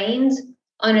feel drained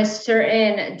on a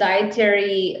certain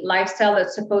dietary lifestyle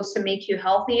that's supposed to make you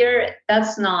healthier,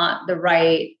 that's not the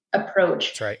right approach.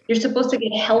 That's right. You're supposed to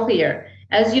get healthier.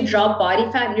 As you drop body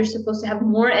fat, you're supposed to have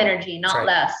more energy, not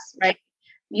less, right?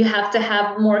 You have to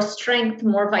have more strength,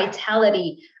 more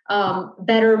vitality,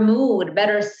 better mood,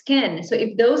 better skin. So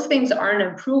if those things aren't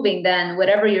improving, then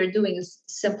whatever you're doing is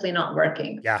simply not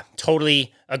working. Yeah,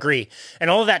 totally agree. And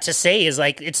all of that to say is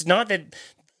like, it's not that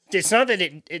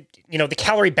the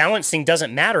calorie balance thing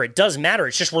doesn't matter. It does matter.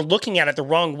 It's just we're looking at it the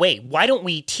wrong way. Why don't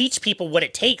we teach people what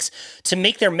it takes to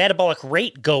make their metabolic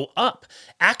rate go up?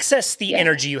 Access the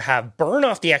energy you have, burn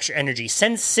off the extra energy,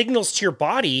 send signals to your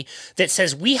body that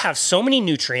says we have so many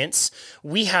nutrients,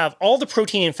 we have all the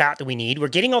protein and fat that we need, we're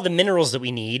getting all the minerals that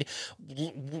we need.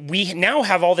 We now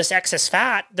have all this excess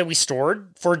fat that we stored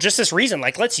for just this reason.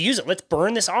 Like, let's use it. Let's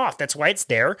burn this off. That's why it's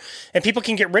there. And people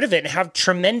can get rid of it and have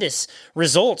tremendous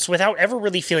results without ever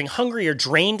really feeling hungry or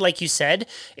drained, like you said.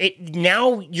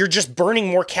 Now you're just burning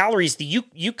more calories that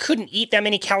you couldn't eat that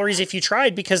many calories if you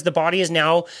tried, because the body is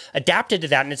now adapted to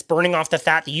that, and it's burning off the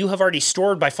fat that you have already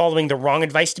stored by following the wrong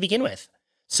advice to begin with.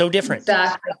 So different.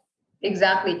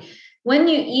 Exactly. When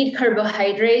you eat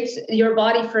carbohydrates, your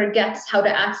body forgets how to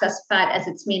access fat as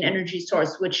its main energy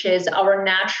source, which is our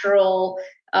natural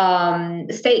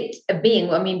state of being.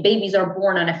 I mean, babies are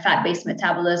born on a fat-based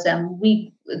metabolism.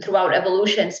 We, throughout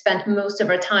evolution, spent most of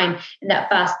our time in that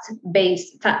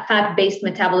fat-based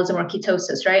metabolism, or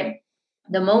ketosis, right?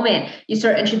 The moment you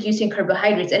start introducing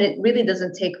carbohydrates, and it really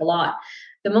doesn't take a lot,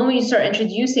 the moment you start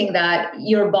introducing that,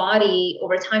 your body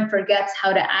over time forgets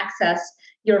how to access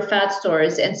your fat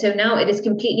stores. And so now it is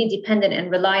completely dependent and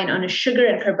reliant on a sugar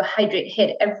and carbohydrate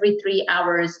hit every 3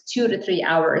 hours, 2 to 3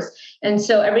 hours. And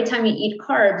so every time you eat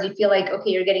carbs, you feel like,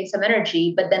 okay, you're getting some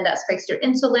energy, but then that spikes your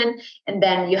insulin, and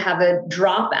then you have a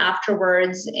drop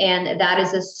afterwards. And that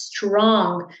is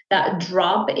that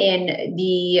drop in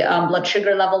the blood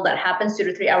sugar level that happens 2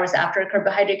 to 3 hours after a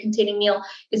carbohydrate containing meal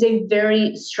is a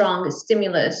very strong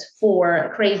stimulus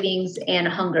for cravings and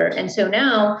hunger. And so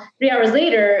now 3 hours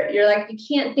later, you're like, you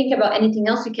can't think about anything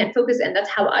else. You can't focus. And that's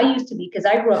how I used to be, because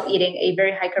I grew up eating a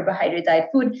very high carbohydrate diet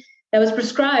food that was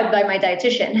prescribed by my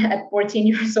dietitian at 14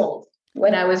 years old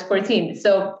when I was 14.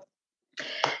 So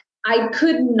I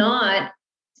could not,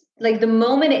 like, the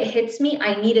moment it hits me,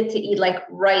 I needed to eat like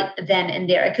right then and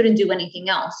there. I couldn't do anything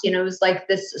else. It was like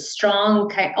this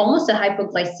strong, almost a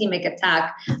hypoglycemic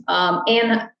attack,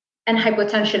 and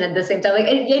hypotension at the same time. Like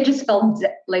it just felt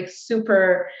like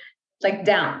super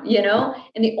down,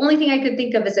 and the only thing I could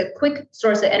think of is a quick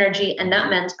source of energy. And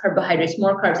that meant carbohydrates,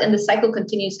 more carbs. And the cycle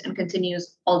continues and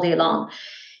continues all day long.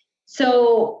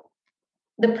 So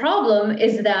the problem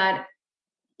is that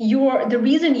the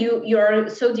reason you're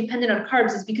so dependent on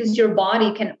carbs is because your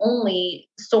body can only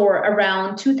store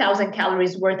around 2,000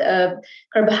 calories worth of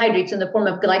carbohydrates in the form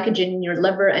of glycogen in your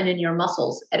liver and in your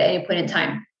muscles at any point in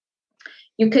time.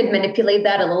 You could manipulate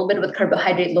that a little bit with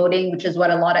carbohydrate loading, which is what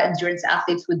a lot of endurance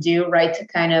athletes would do, right? To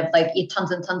kind of like eat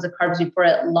tons and tons of carbs before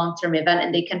a long-term event,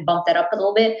 and they can bump that up a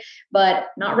little bit, but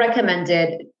not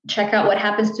recommended. Check out what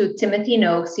happens to Timothy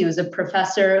Noakes. He was a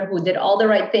professor who did all the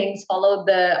right things, followed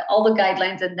all the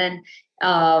guidelines, and then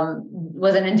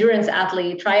was an endurance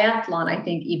athlete, triathlon, I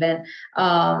think even.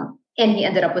 And he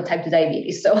ended up with type 2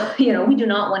 diabetes. So, we do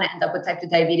not want to end up with type 2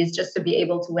 diabetes just to be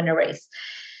able to win a race.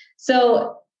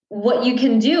 So what you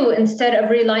can do instead of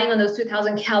relying on those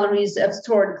 2,000 calories of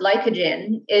stored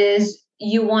glycogen is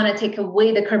you want to take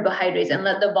away the carbohydrates and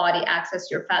let the body access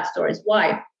your fat stores.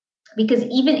 Why? Because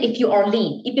even if you are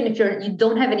lean, even if you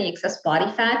don't have any excess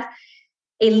body fat,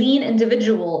 a lean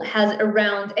individual has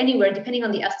around anywhere, depending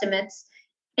on the estimates,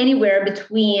 anywhere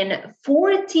between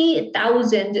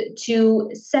 40,000 to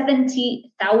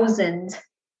 70,000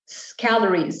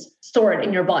 calories stored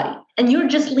in your body. And you're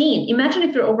just lean. Imagine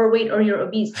if you're overweight or you're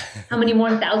obese, how many more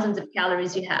thousands of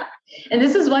calories you have. And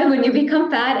this is why when you become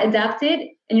fat adapted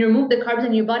and you remove the carbs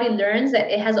and your body learns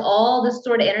that it has all the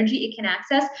stored energy it can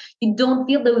access, you don't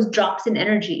feel those drops in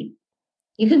energy.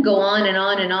 You can go on and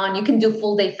on and on. You can do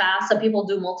full day fasts. Some people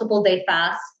do multiple day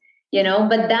fasts,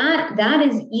 but that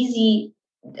is easy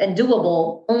and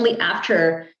doable only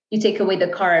after you take away the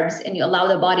carbs and you allow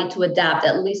the body to adapt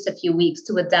at least a few weeks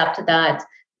to adapt to that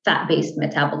fat-based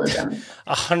metabolism.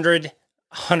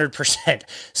 100%.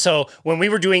 So when we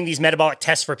were doing these metabolic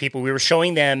tests for people, we were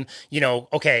showing them,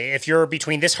 okay, if you're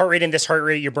between this heart rate and this heart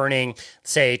rate, you're burning,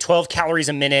 say, 12 calories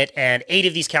a minute, and 8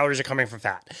 of these calories are coming from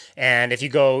fat. And if you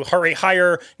go heart rate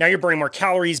higher, now you're burning more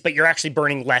calories, but you're actually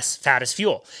burning less fat as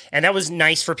fuel. And that was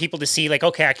nice for people to see, like,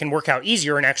 okay, I can work out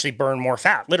easier and actually burn more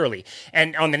fat, literally.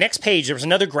 And on the next page, there was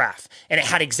another graph, and it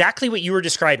had exactly what you were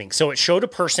describing. So it showed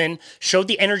showed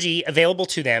the energy available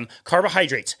to them,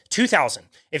 carbohydrates, 2,000.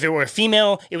 If it were a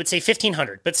female, it would say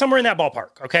 1,500, but somewhere in that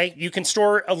ballpark, okay? You can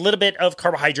store a little bit of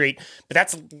carbohydrate, but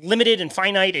that's limited and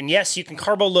finite, and yes, you can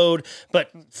carbo load,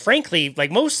 but frankly, like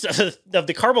most of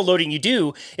the carbo loading you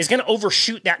do is going to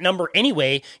overshoot that number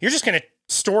anyway. You're just going to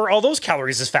store all those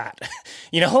calories as fat,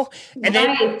 and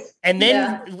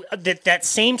then that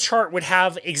same chart would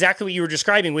have exactly what you were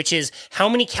describing, which is how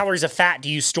many calories of fat do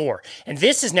you store? And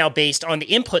this is now based on the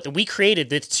input that we created.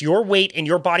 That's your weight and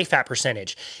your body fat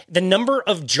percentage. The number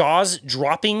of jaws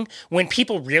dropping when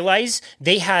people realize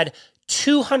they had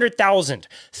 200,000,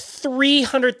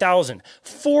 300,000,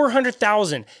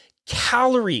 400,000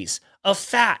 calories of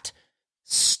fat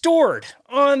stored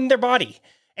on their body.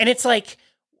 And it's like,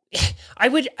 I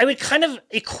would kind of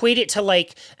equate it to,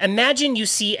 like, imagine you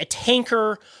see a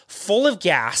tanker full of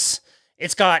gas.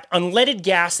 It's got unleaded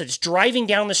gas that's driving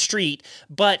down the street,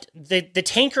 but the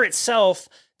tanker itself,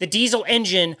 the diesel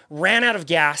engine, ran out of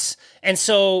gas, and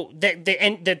so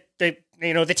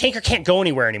the tanker can't go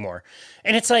anywhere anymore.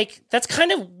 And it's like, that's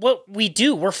kind of what we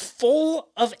do. We're full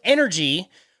of energy.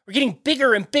 We're getting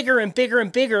bigger and bigger and bigger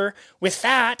and bigger with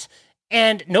fat.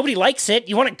 And nobody likes it.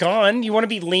 You want it gone. You want to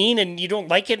be lean, and you don't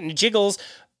like it, and it jiggles.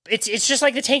 It's just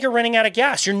like the tanker running out of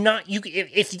gas.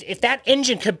 If that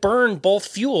engine could burn both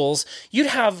fuels, you'd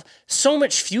have so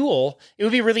much fuel. It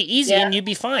would be really easy, and you'd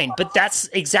be fine. But that's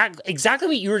exactly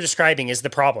what you were describing is the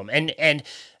problem. And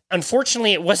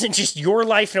unfortunately, it wasn't just your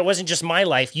life, and it wasn't just my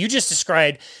life. You just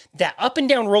described that up and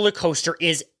down roller coaster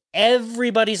is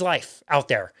everybody's life out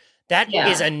there. That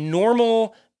is a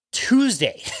normal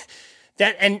Tuesday.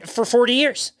 And for 40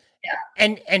 years. Yeah.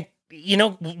 And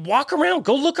walk around,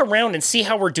 go look around and see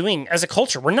how we're doing as a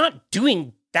culture. We're not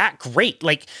doing that great.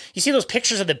 Like, you see those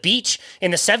pictures of the beach in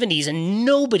the 70s and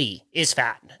nobody is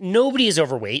fat. Nobody is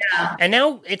overweight. Yeah. And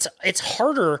now it's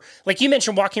harder. Like you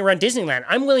mentioned, walking around Disneyland.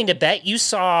 I'm willing to bet you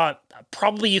saw,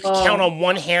 probably you could count on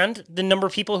one hand the number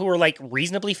of people who were like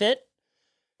reasonably fit.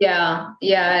 Yeah.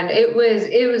 And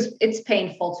it's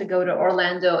painful to go to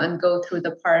Orlando and go through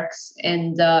the parks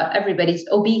and everybody's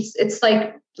obese. It's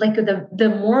like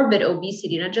the morbid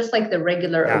obesity, not just like the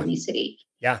regular obesity.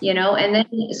 Yeah. And then,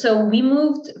 so we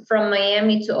moved from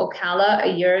Miami to Ocala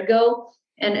a year ago.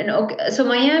 So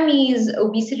Miami's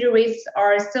obesity rates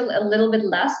are still a little bit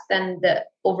less than the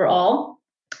overall.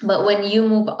 But when you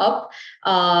move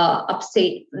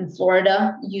upstate in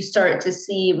Florida, you start to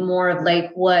see more of like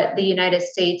what the United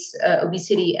States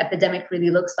obesity epidemic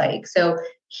really looks like. So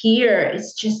here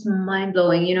it's just mind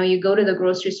blowing. You go to the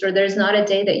grocery store, there's not a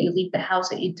day that you leave the house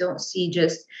that you don't see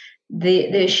just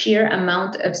the sheer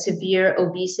amount of severe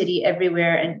obesity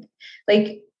everywhere. And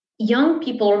like young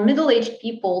people or middle-aged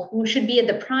people who should be at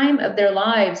the prime of their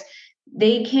lives,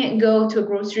 they can't go to a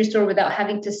grocery store without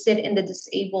having to sit in the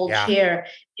disabled chair.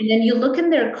 And then you look in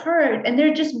their cart and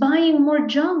they're just buying more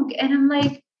junk. And I'm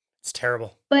like, it's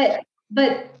terrible. But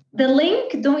The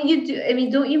link, don't you do, I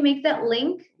mean, don't you make that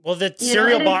link? Well, the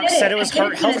cereal box said it was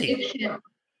heart healthy.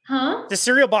 Huh? The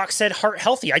cereal box said heart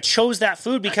healthy. I chose that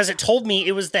food because it told me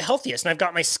it was the healthiest. And I've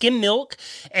got my skim milk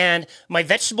and my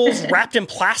vegetables wrapped in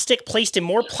plastic, placed in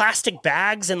more plastic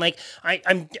bags. And like,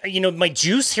 I'm, my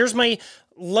juice, here's my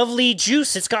lovely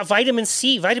juice. It's got vitamin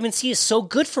C. Vitamin C is so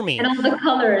good for me. And all the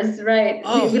colors, right?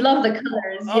 We love the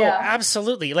colors. Oh, yeah,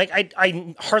 absolutely. Like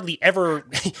I hardly ever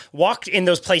walked in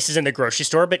those places in the grocery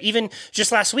store, but even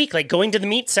just last week, like going to the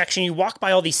meat section, you walk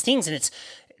by all these things and it's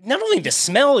not only the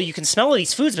smell, you can smell all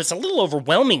these foods, but it's a little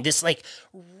overwhelming. This like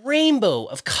rainbow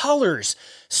of colors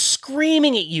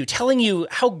screaming at you, telling you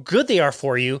how good they are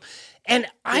for you. And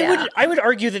I would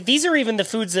argue that these are even the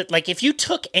foods that, like, if you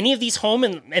took any of these home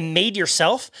and made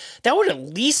yourself, that would at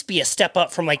least be a step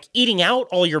up from like eating out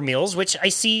all your meals, which I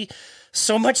see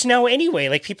so much now anyway.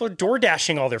 Like people are door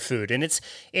dashing all their food, and it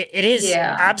is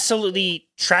absolutely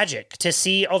tragic to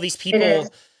see all these people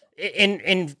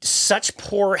in such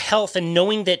poor health, and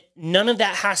knowing that none of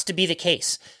that has to be the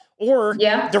case. Or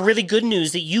the really good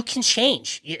news that you can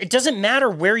change. It doesn't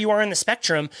matter where you are in the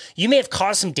spectrum. You may have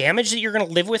caused some damage that you're going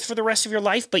to live with for the rest of your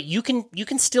life, but you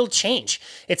can still change.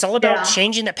 It's all about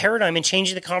changing that paradigm and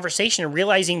changing the conversation and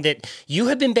realizing that you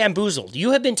have been bamboozled. You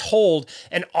have been told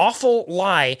an awful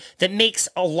lie that makes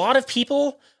a lot of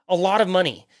people a lot of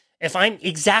money. If I'm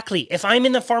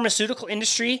in the pharmaceutical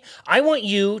industry, I want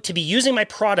you to be using my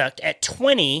product at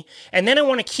 20, and then I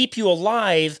want to keep you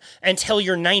alive until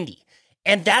you're 90.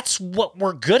 And that's what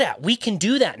we're good at. We can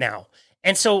do that now.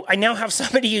 And so I now have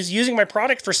somebody who's using my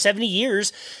product for 70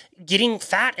 years, getting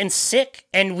fat and sick,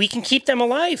 and we can keep them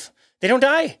alive. They don't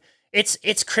die.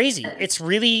 It's crazy. It's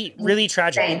really, really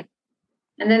tragic.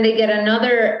 And then they get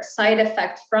another side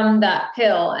effect from that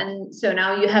pill. And so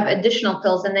now you have additional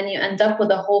pills, and then you end up with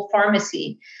a whole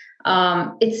pharmacy.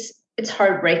 It's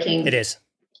heartbreaking. It is.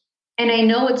 And I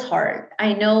know it's hard.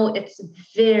 I know it's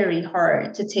very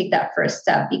hard to take that first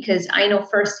step, because I know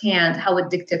firsthand how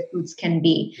addictive foods can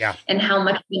be and how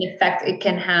much of an effect it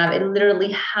can have. It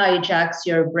literally hijacks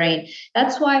your brain.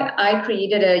 That's why I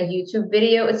created a YouTube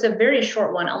video. It's a very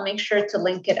short one. I'll make sure to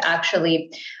link it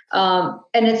actually.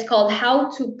 And it's called How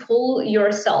to Pull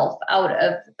Yourself Out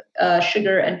of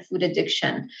Sugar and Food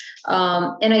Addiction.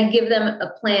 And I give them a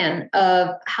plan of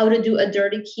how to do a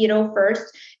dirty keto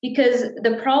first, because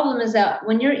the problem is that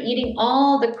when you're eating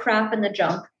all the crap and the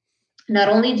junk, not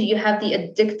only do you have the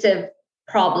addictive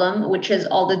problem, which is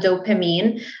all the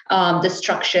dopamine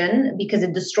destruction, because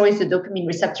it destroys the dopamine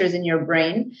receptors in your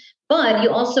brain, but you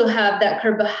also have that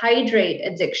carbohydrate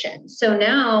addiction. So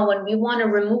now when we want to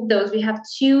remove those, we have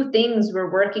two things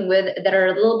we're working with that are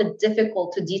a little bit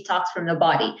difficult to detox from the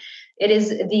body. It is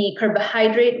the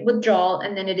carbohydrate withdrawal,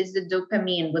 and then it is the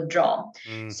dopamine withdrawal.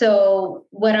 So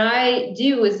what I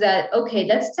do is that, okay,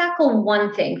 let's tackle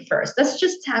one thing first. Let's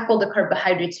just tackle the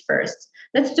carbohydrates first.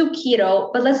 Let's do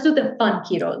keto, but let's do the fun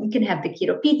keto. You can have the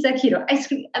keto pizza, keto ice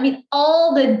cream. I mean,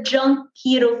 all the junk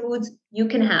keto foods you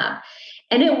can have.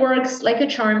 And it works like a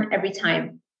charm every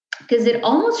time, because it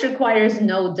almost requires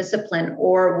no discipline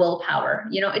or willpower.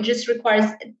 It just requires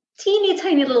a teeny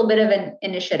tiny little bit of an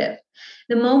initiative.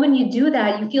 The moment you do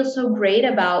that, you feel so great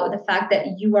about the fact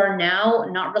that you are now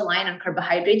not relying on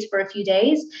carbohydrates for a few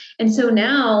days. And so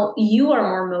now you are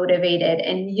more motivated,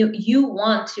 and you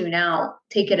want to now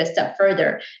take it a step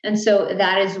further. And so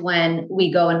that is when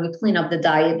we go and we clean up the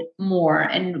diet more,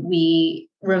 and we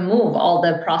remove all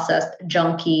the processed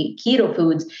junky keto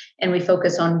foods, and we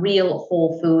focus on real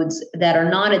whole foods that are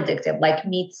not addictive, like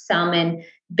meat, salmon,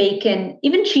 bacon,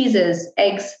 even cheeses,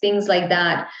 eggs, things like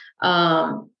that.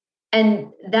 And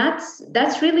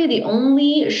that's really the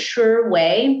only sure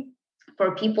way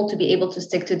for people to be able to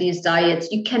stick to these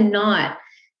diets. You cannot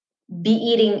be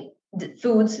eating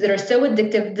foods that are so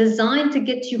addictive, designed to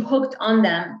get you hooked on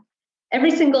them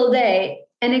every single day,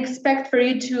 and expect for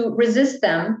you to resist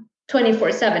them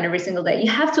 24/7 every single day.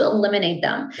 You have to eliminate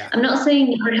them. Yeah. I'm not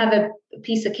saying never have a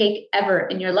piece of cake ever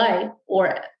in your life,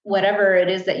 or whatever it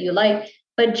is that you like,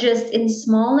 but just in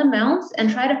small amounts, and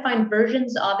try to find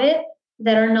versions of it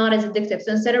that are not as addictive.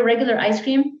 So instead of regular ice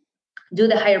cream, do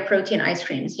the higher protein ice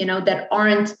creams, that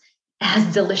aren't as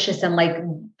delicious and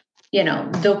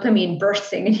dopamine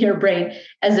bursting in your brain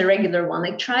as a regular one.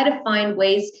 Like, try to find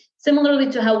ways,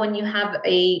 similarly to how when you have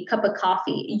a cup of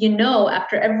coffee,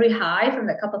 after every high from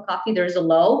the cup of coffee, there's a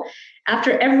low.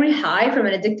 After every high from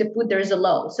an addictive food, there's a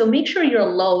low. So make sure your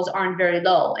lows aren't very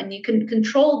low, and you can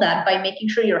control that by making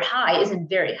sure your high isn't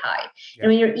very high. Yeah.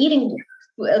 And when you're eating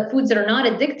foods that are not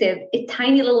addictive, a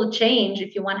tiny little change,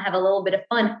 if you want to have a little bit of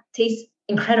fun, tastes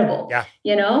incredible. Yeah.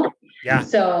 Yeah.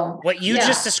 So What you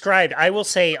just described, I will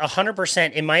say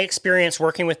 100% in my experience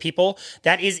working with people,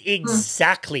 that is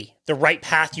exactly the right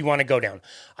path you want to go down.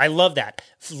 I love that.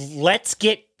 Let's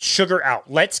get sugar out.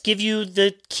 Let's give you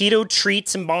the keto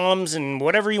treats and bombs and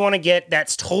whatever you want to get.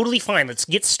 That's totally fine. Let's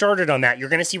get started on that. You're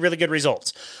going to see really good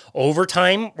results. Over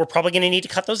time, we're probably going to need to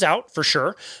cut those out for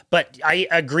sure. But I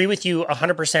agree with you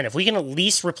 100%. If we can at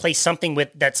least replace something with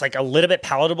that's like a little bit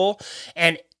palatable,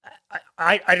 and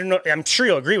I don't know, I'm sure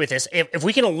you'll agree with this. If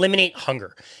we can eliminate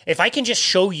hunger, if I can just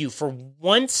show you for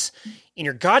once in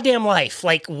your goddamn life,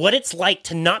 like what it's like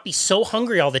to not be so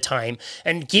hungry all the time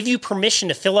and give you permission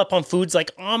to fill up on foods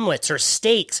like omelets or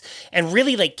steaks and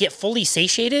really like get fully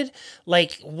satiated,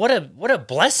 like what a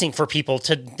blessing for people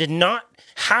to not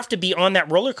have to be on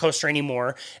that roller coaster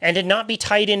anymore and to not be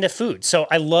tied into food. So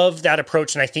I love that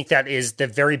approach. And I think that is the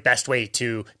very best way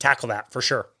to tackle that for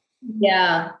sure.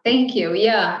 Yeah, thank you.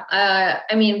 Yeah.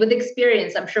 I mean, with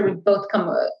experience, I'm sure we both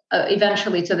come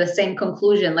eventually to the same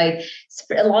conclusion. Like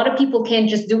a lot of people can't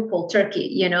just do cold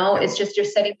turkey, it's just you're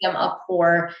setting them up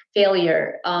for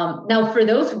failure. Now, for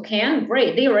those who can,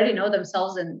 great. They already know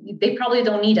themselves and they probably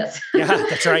don't need us. Yeah,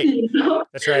 that's right.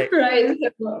 That's right. Right.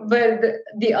 But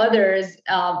the others,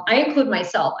 I include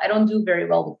myself. I don't do very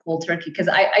well with cold turkey because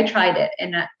I tried it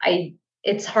and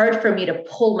it's hard for me to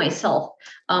pull myself.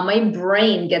 My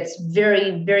brain gets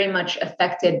very, very much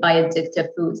affected by addictive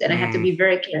foods, and I have to be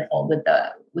very careful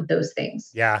with those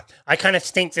things. Yeah, I kind of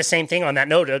think the same thing on that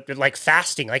note, like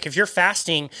fasting. Like if you're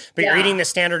fasting, but you're eating the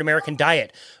standard American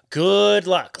diet, good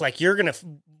luck. Like you're gonna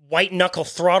white knuckle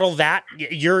throttle that.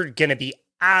 You're gonna be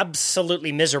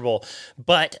absolutely miserable.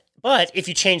 But if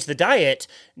you change the diet,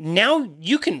 now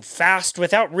you can fast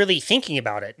without really thinking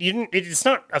about it. It's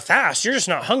not a fast. You're just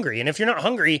not hungry. And if you're not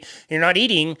hungry, you're not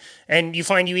eating, and you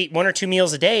find you eat 1 or 2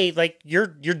 meals a day, like you're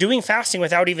doing fasting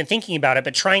without even thinking about it.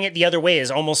 But trying it the other way is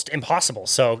almost impossible.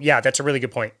 So yeah, that's a really good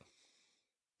point.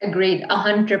 Agreed.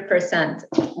 100%.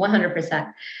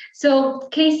 100%. So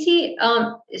Casey,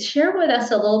 share with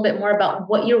us a little bit more about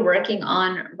what you're working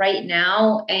on right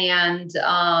now and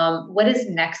what is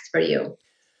next for you.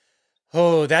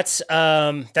 Oh, that's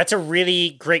a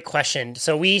really great question.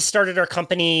 So we started our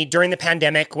company during the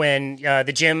pandemic when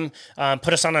the gym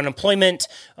put us on unemployment.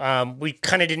 We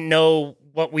kind of didn't know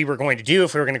what we were going to do,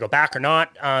 if we were going to go back or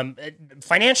not.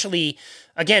 Financially,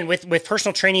 again, with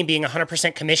personal training being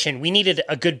 100% commission, we needed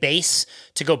a good base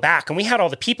to go back. And we had all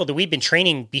the people that we'd been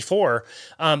training before.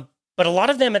 But a lot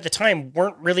of them at the time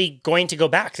weren't really going to go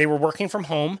back. They were working from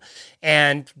home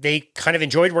and they kind of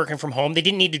enjoyed working from home. They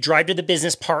didn't need to drive to the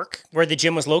business park where the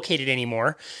gym was located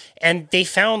anymore. And they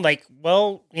found like,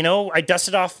 well, I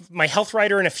dusted off my Health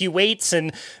Rider and a few weights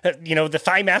and, the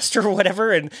Thigh Master or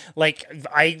whatever. And like,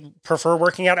 I prefer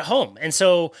working out at home. And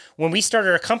so when we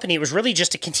started our company, it was really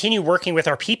just to continue working with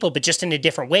our people, but just in a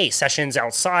different way, sessions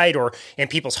outside or in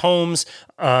people's homes,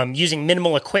 using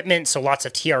minimal equipment. So lots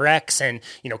of TRX and,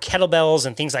 kettlebells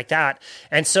and things like that.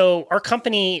 And so our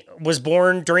company was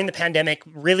born during the pandemic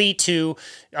really to,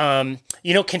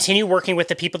 continue working with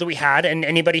the people that we had and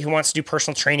anybody who wants to do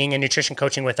personal training and nutrition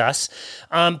coaching with us.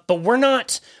 But we're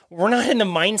not in the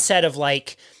mindset of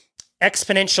like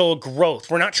exponential growth.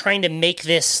 We're not trying to make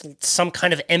this some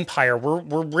kind of empire.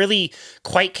 We're really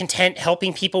quite content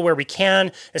helping people where we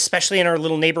can, especially in our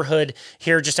little neighborhood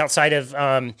here just outside of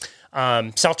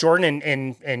South Jordan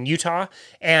in Utah.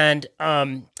 And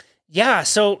yeah,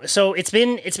 so it's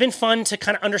been fun to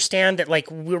kind of understand that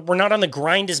like we're not on the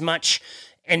grind as much,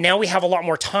 and now we have a lot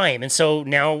more time. And so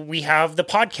now we have the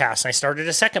podcast. I started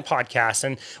a second podcast,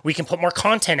 and we can put more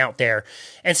content out there.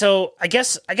 And so I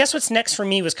guess what's next for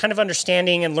me was kind of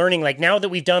understanding and learning, like now that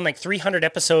we've done like 300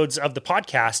 episodes of the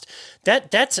podcast,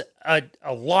 that's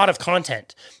a lot of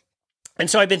content. And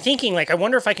so I've been thinking, like, I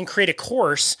wonder if I can create a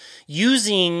course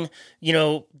using,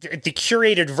 the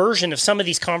curated version of some of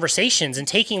these conversations and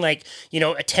taking like,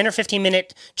 a 10 or 15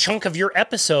 minute chunk of your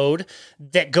episode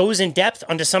that goes in depth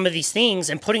onto some of these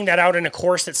things and putting that out in a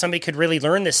course that somebody could really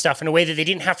learn this stuff in a way that they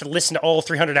didn't have to listen to all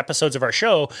 300 episodes of our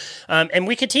show. And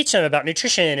we could teach them about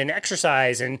nutrition and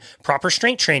exercise and proper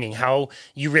strength training, how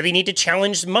you really need to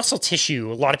challenge muscle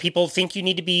tissue. A lot of people think you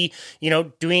need to be,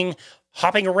 doing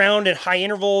hopping around at high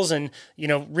intervals and,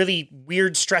 really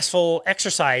weird, stressful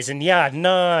exercise. And you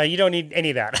don't need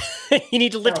any of that. You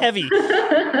need to lift heavy.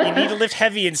 You need to lift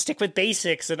heavy and stick with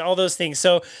basics and all those things.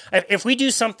 So if we do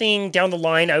something down the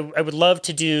line, I would love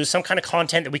to do some kind of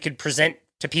content that we could present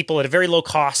to people at a very low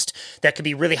cost that could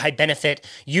be really high benefit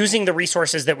using the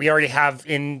resources that we already have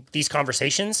in these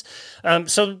conversations.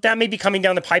 So that may be coming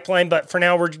down the pipeline, but for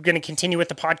now, we're going to continue with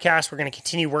the podcast. We're going to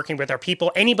continue working with our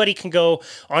people. Anybody can go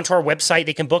onto our website.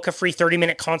 They can book a free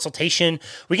 30-minute consultation.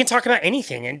 We can talk about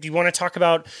anything. And do you want to talk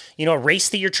about, a race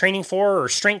that you're training for, or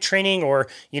strength training, or,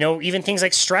 even things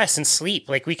like stress and sleep?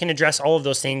 Like, we can address all of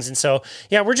those things. And so,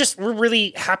 yeah, we're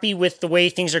really happy with the way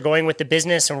things are going with the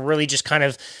business, and we're really just kind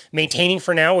of maintaining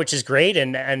for now, which is great.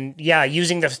 And yeah,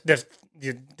 using the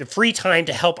free time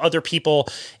to help other people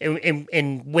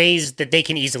in ways that they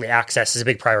can easily access is a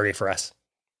big priority for us.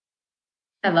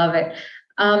 I love it.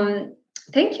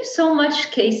 Thank you so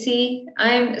much, Casey.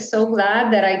 I'm so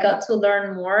glad that I got to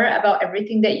learn more about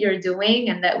everything that you're doing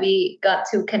and that we got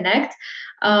to connect.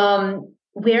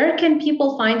 Where can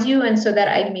people find you? And so that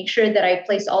I make sure that I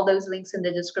place all those links in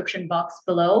the description box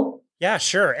below. Yeah,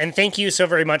 sure. And thank you so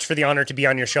very much for the honor to be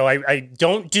on your show. I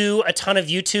don't do a ton of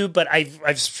YouTube, but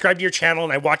I've subscribed to your channel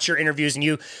and I watch your interviews, and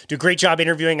you do a great job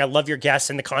interviewing. I love your guests,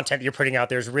 and the content that you're putting out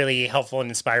there is really helpful and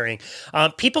inspiring.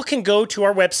 People can go to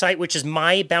our website, which is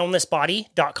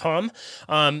myboundlessbody.com.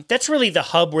 That's really the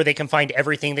hub where they can find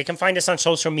everything. They can find us on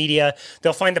social media.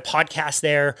 They'll find the podcast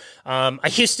there.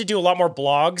 I used to do a lot more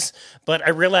blogs, but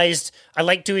I realized I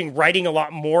like writing a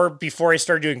lot more before I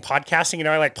started doing podcasting.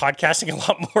 I like podcasting a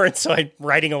lot more, and so I'm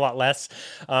writing a lot less.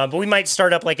 But we might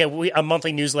start up like a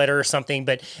monthly newsletter or something.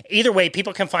 But either way,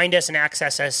 people can find us and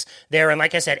access us there. And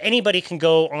like I said, anybody can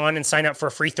go on and sign up for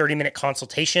a free 30-minute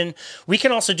consultation. We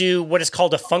can also do what is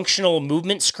called a functional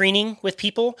movement screening with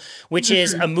people, which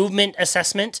is a movement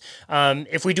assessment.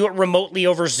 If we do it remotely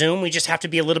over Zoom, we just have to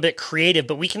be a little bit creative,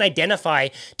 but we can identify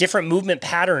different movement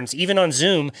patterns, even on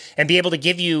Zoom, and be able to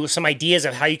give you some ideas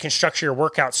of how you can structure your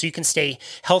workout so you can stay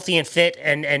healthy and fit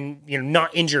and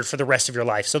not injured for the rest of your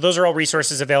life. So those are all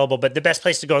resources available, but the best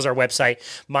place to go is our website,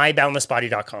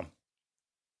 myboundlessbody.com.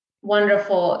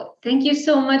 Wonderful. Thank you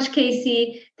so much,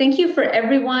 Casey. Thank you for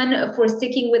everyone for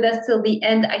sticking with us till the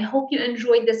end. I hope you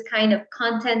enjoyed this kind of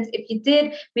content. If you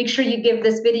did, make sure you give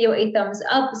this video a thumbs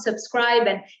up, subscribe,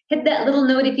 and hit that little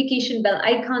notification bell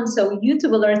icon so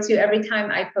YouTube alerts you every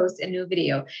time I post a new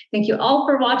video. Thank you all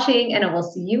for watching, and I will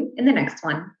see you in the next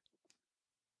one.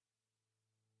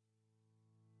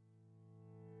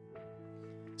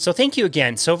 So thank you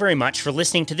again so very much for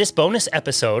listening to this bonus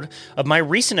episode of my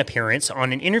recent appearance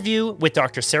on an interview with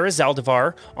Dr. Sarah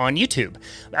Zaldivar on YouTube.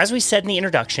 As we said in the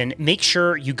introduction, make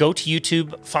sure you go to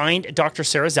YouTube, find Dr.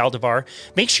 Sarah Zaldivar,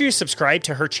 make sure you subscribe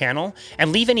to her channel,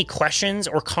 and leave any questions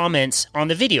or comments on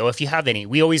the video if you have any.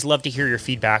 We always love to hear your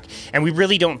feedback, and we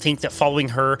really don't think that following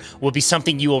her will be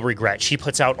something you will regret. She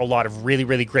puts out a lot of really,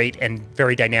 really great and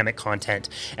very dynamic content.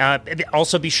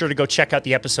 Also, be sure to go check out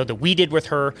the episode that we did with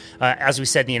her, as we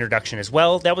said in the introduction as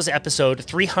well. That was episode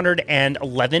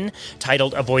 311,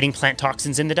 titled Avoiding Plant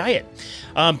Toxins in the Diet.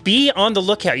 Be on the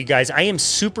lookout, you guys. I am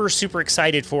super, super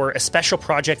excited for a special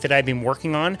project that I've been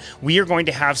working on. We are going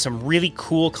to have some really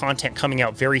cool content coming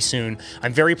out very soon.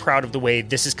 I'm very proud of the way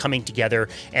this is coming together,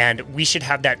 and we should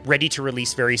have that ready to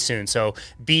release very soon. So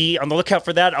be on the lookout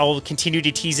for that. I'll continue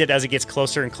to tease it as it gets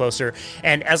closer and closer.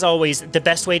 And as always, the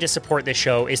best way to support this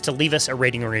show is to leave us a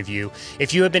rating or review.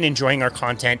 If you have been enjoying our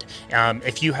content,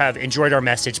 if you have enjoyed our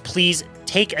message, please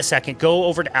take a second, go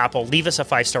over to Apple, leave us a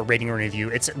 5-star rating or review.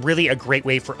 It's really a great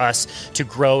way for us to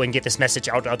grow and get this message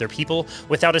out to other people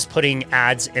without us putting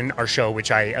ads in our show, which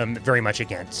I am very much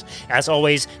against. As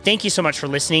always, thank you so much for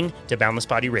listening to Boundless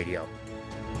Body Radio.